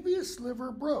 an envious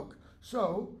sliver broke.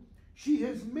 So she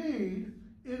has made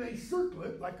in a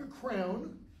circlet, like a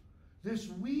crown, this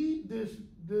weed,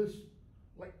 this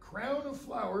like crown of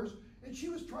flowers, and she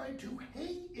was trying to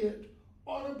hang it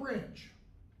on a branch.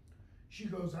 She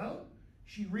goes out,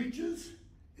 she reaches,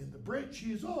 and the branch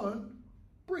she is on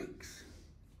breaks.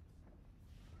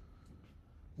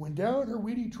 When down her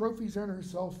weedy trophies and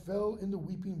herself fell in the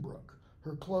weeping brook,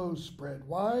 her clothes spread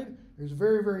wide. There's a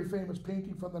very, very famous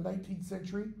painting from the 19th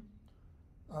century.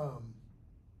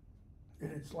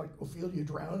 And it's like Ophelia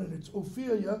drowned, and it's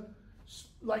Ophelia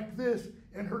like this,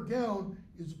 and her gown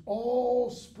is all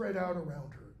spread out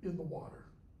around her in the water.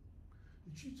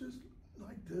 And she's just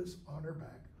like this on her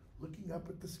back, looking up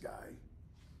at the sky.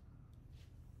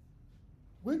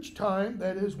 Which time,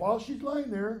 that is, while she's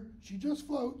lying there, she just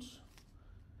floats.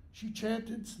 She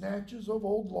chanted snatches of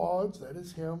old lauds, that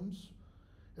is, hymns,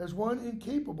 as one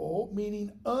incapable,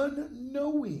 meaning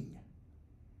unknowing,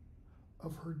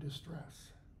 of her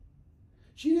distress.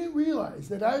 She didn't realize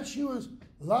that as she was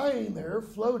lying there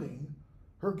floating,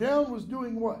 her gown was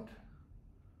doing what?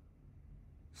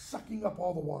 Sucking up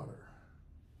all the water,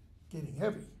 getting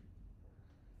heavy.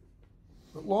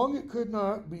 But long it could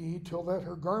not be till that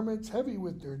her garments, heavy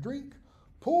with their drink,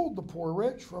 pulled the poor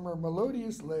wretch from her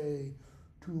melodious lay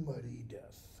to muddy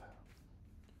death.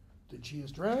 That she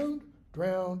is drowned,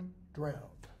 drowned,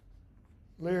 drowned.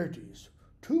 Laertes,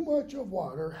 too much of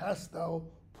water hast thou,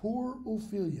 poor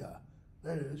Ophelia.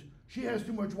 That is, she has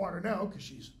too much water now because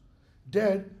she's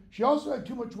dead. She also had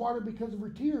too much water because of her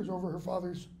tears over her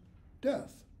father's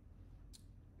death.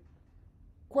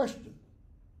 Question.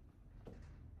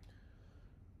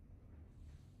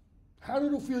 How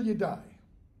did Ophelia die?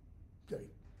 Okay.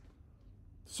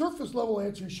 Surface level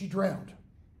answer is she drowned.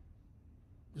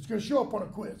 It's going to show up on a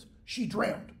quiz. She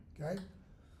drowned. Okay.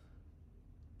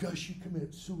 Does she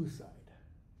commit suicide?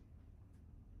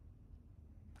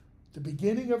 The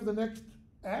beginning of the next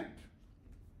act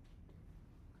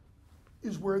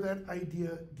is where that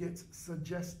idea gets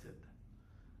suggested.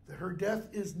 That her death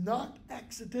is not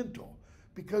accidental,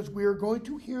 because we are going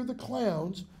to hear the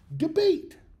clowns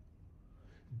debate.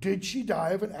 Did she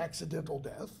die of an accidental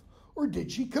death, or did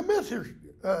she commit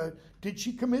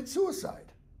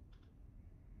suicide?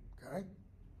 Okay.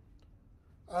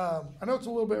 I know it's a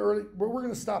little bit early, but we're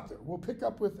going to stop there. We'll pick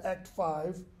up with Act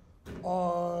 5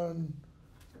 on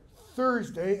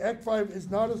Thursday. Act 5 is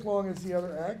not as long as the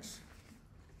other acts.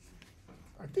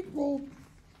 I think we'll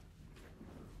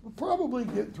probably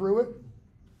get through it.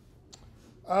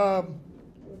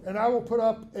 And I will put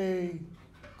up a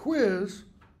quiz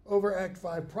over Act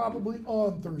 5 probably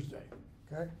on Thursday.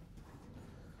 Okay?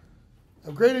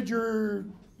 I've graded your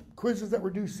quizzes that were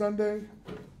due Sunday.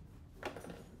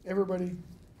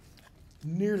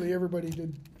 Nearly everybody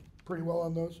did pretty well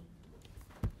on those.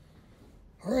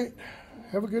 All right.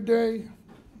 Have a good day.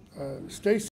 Stay safe.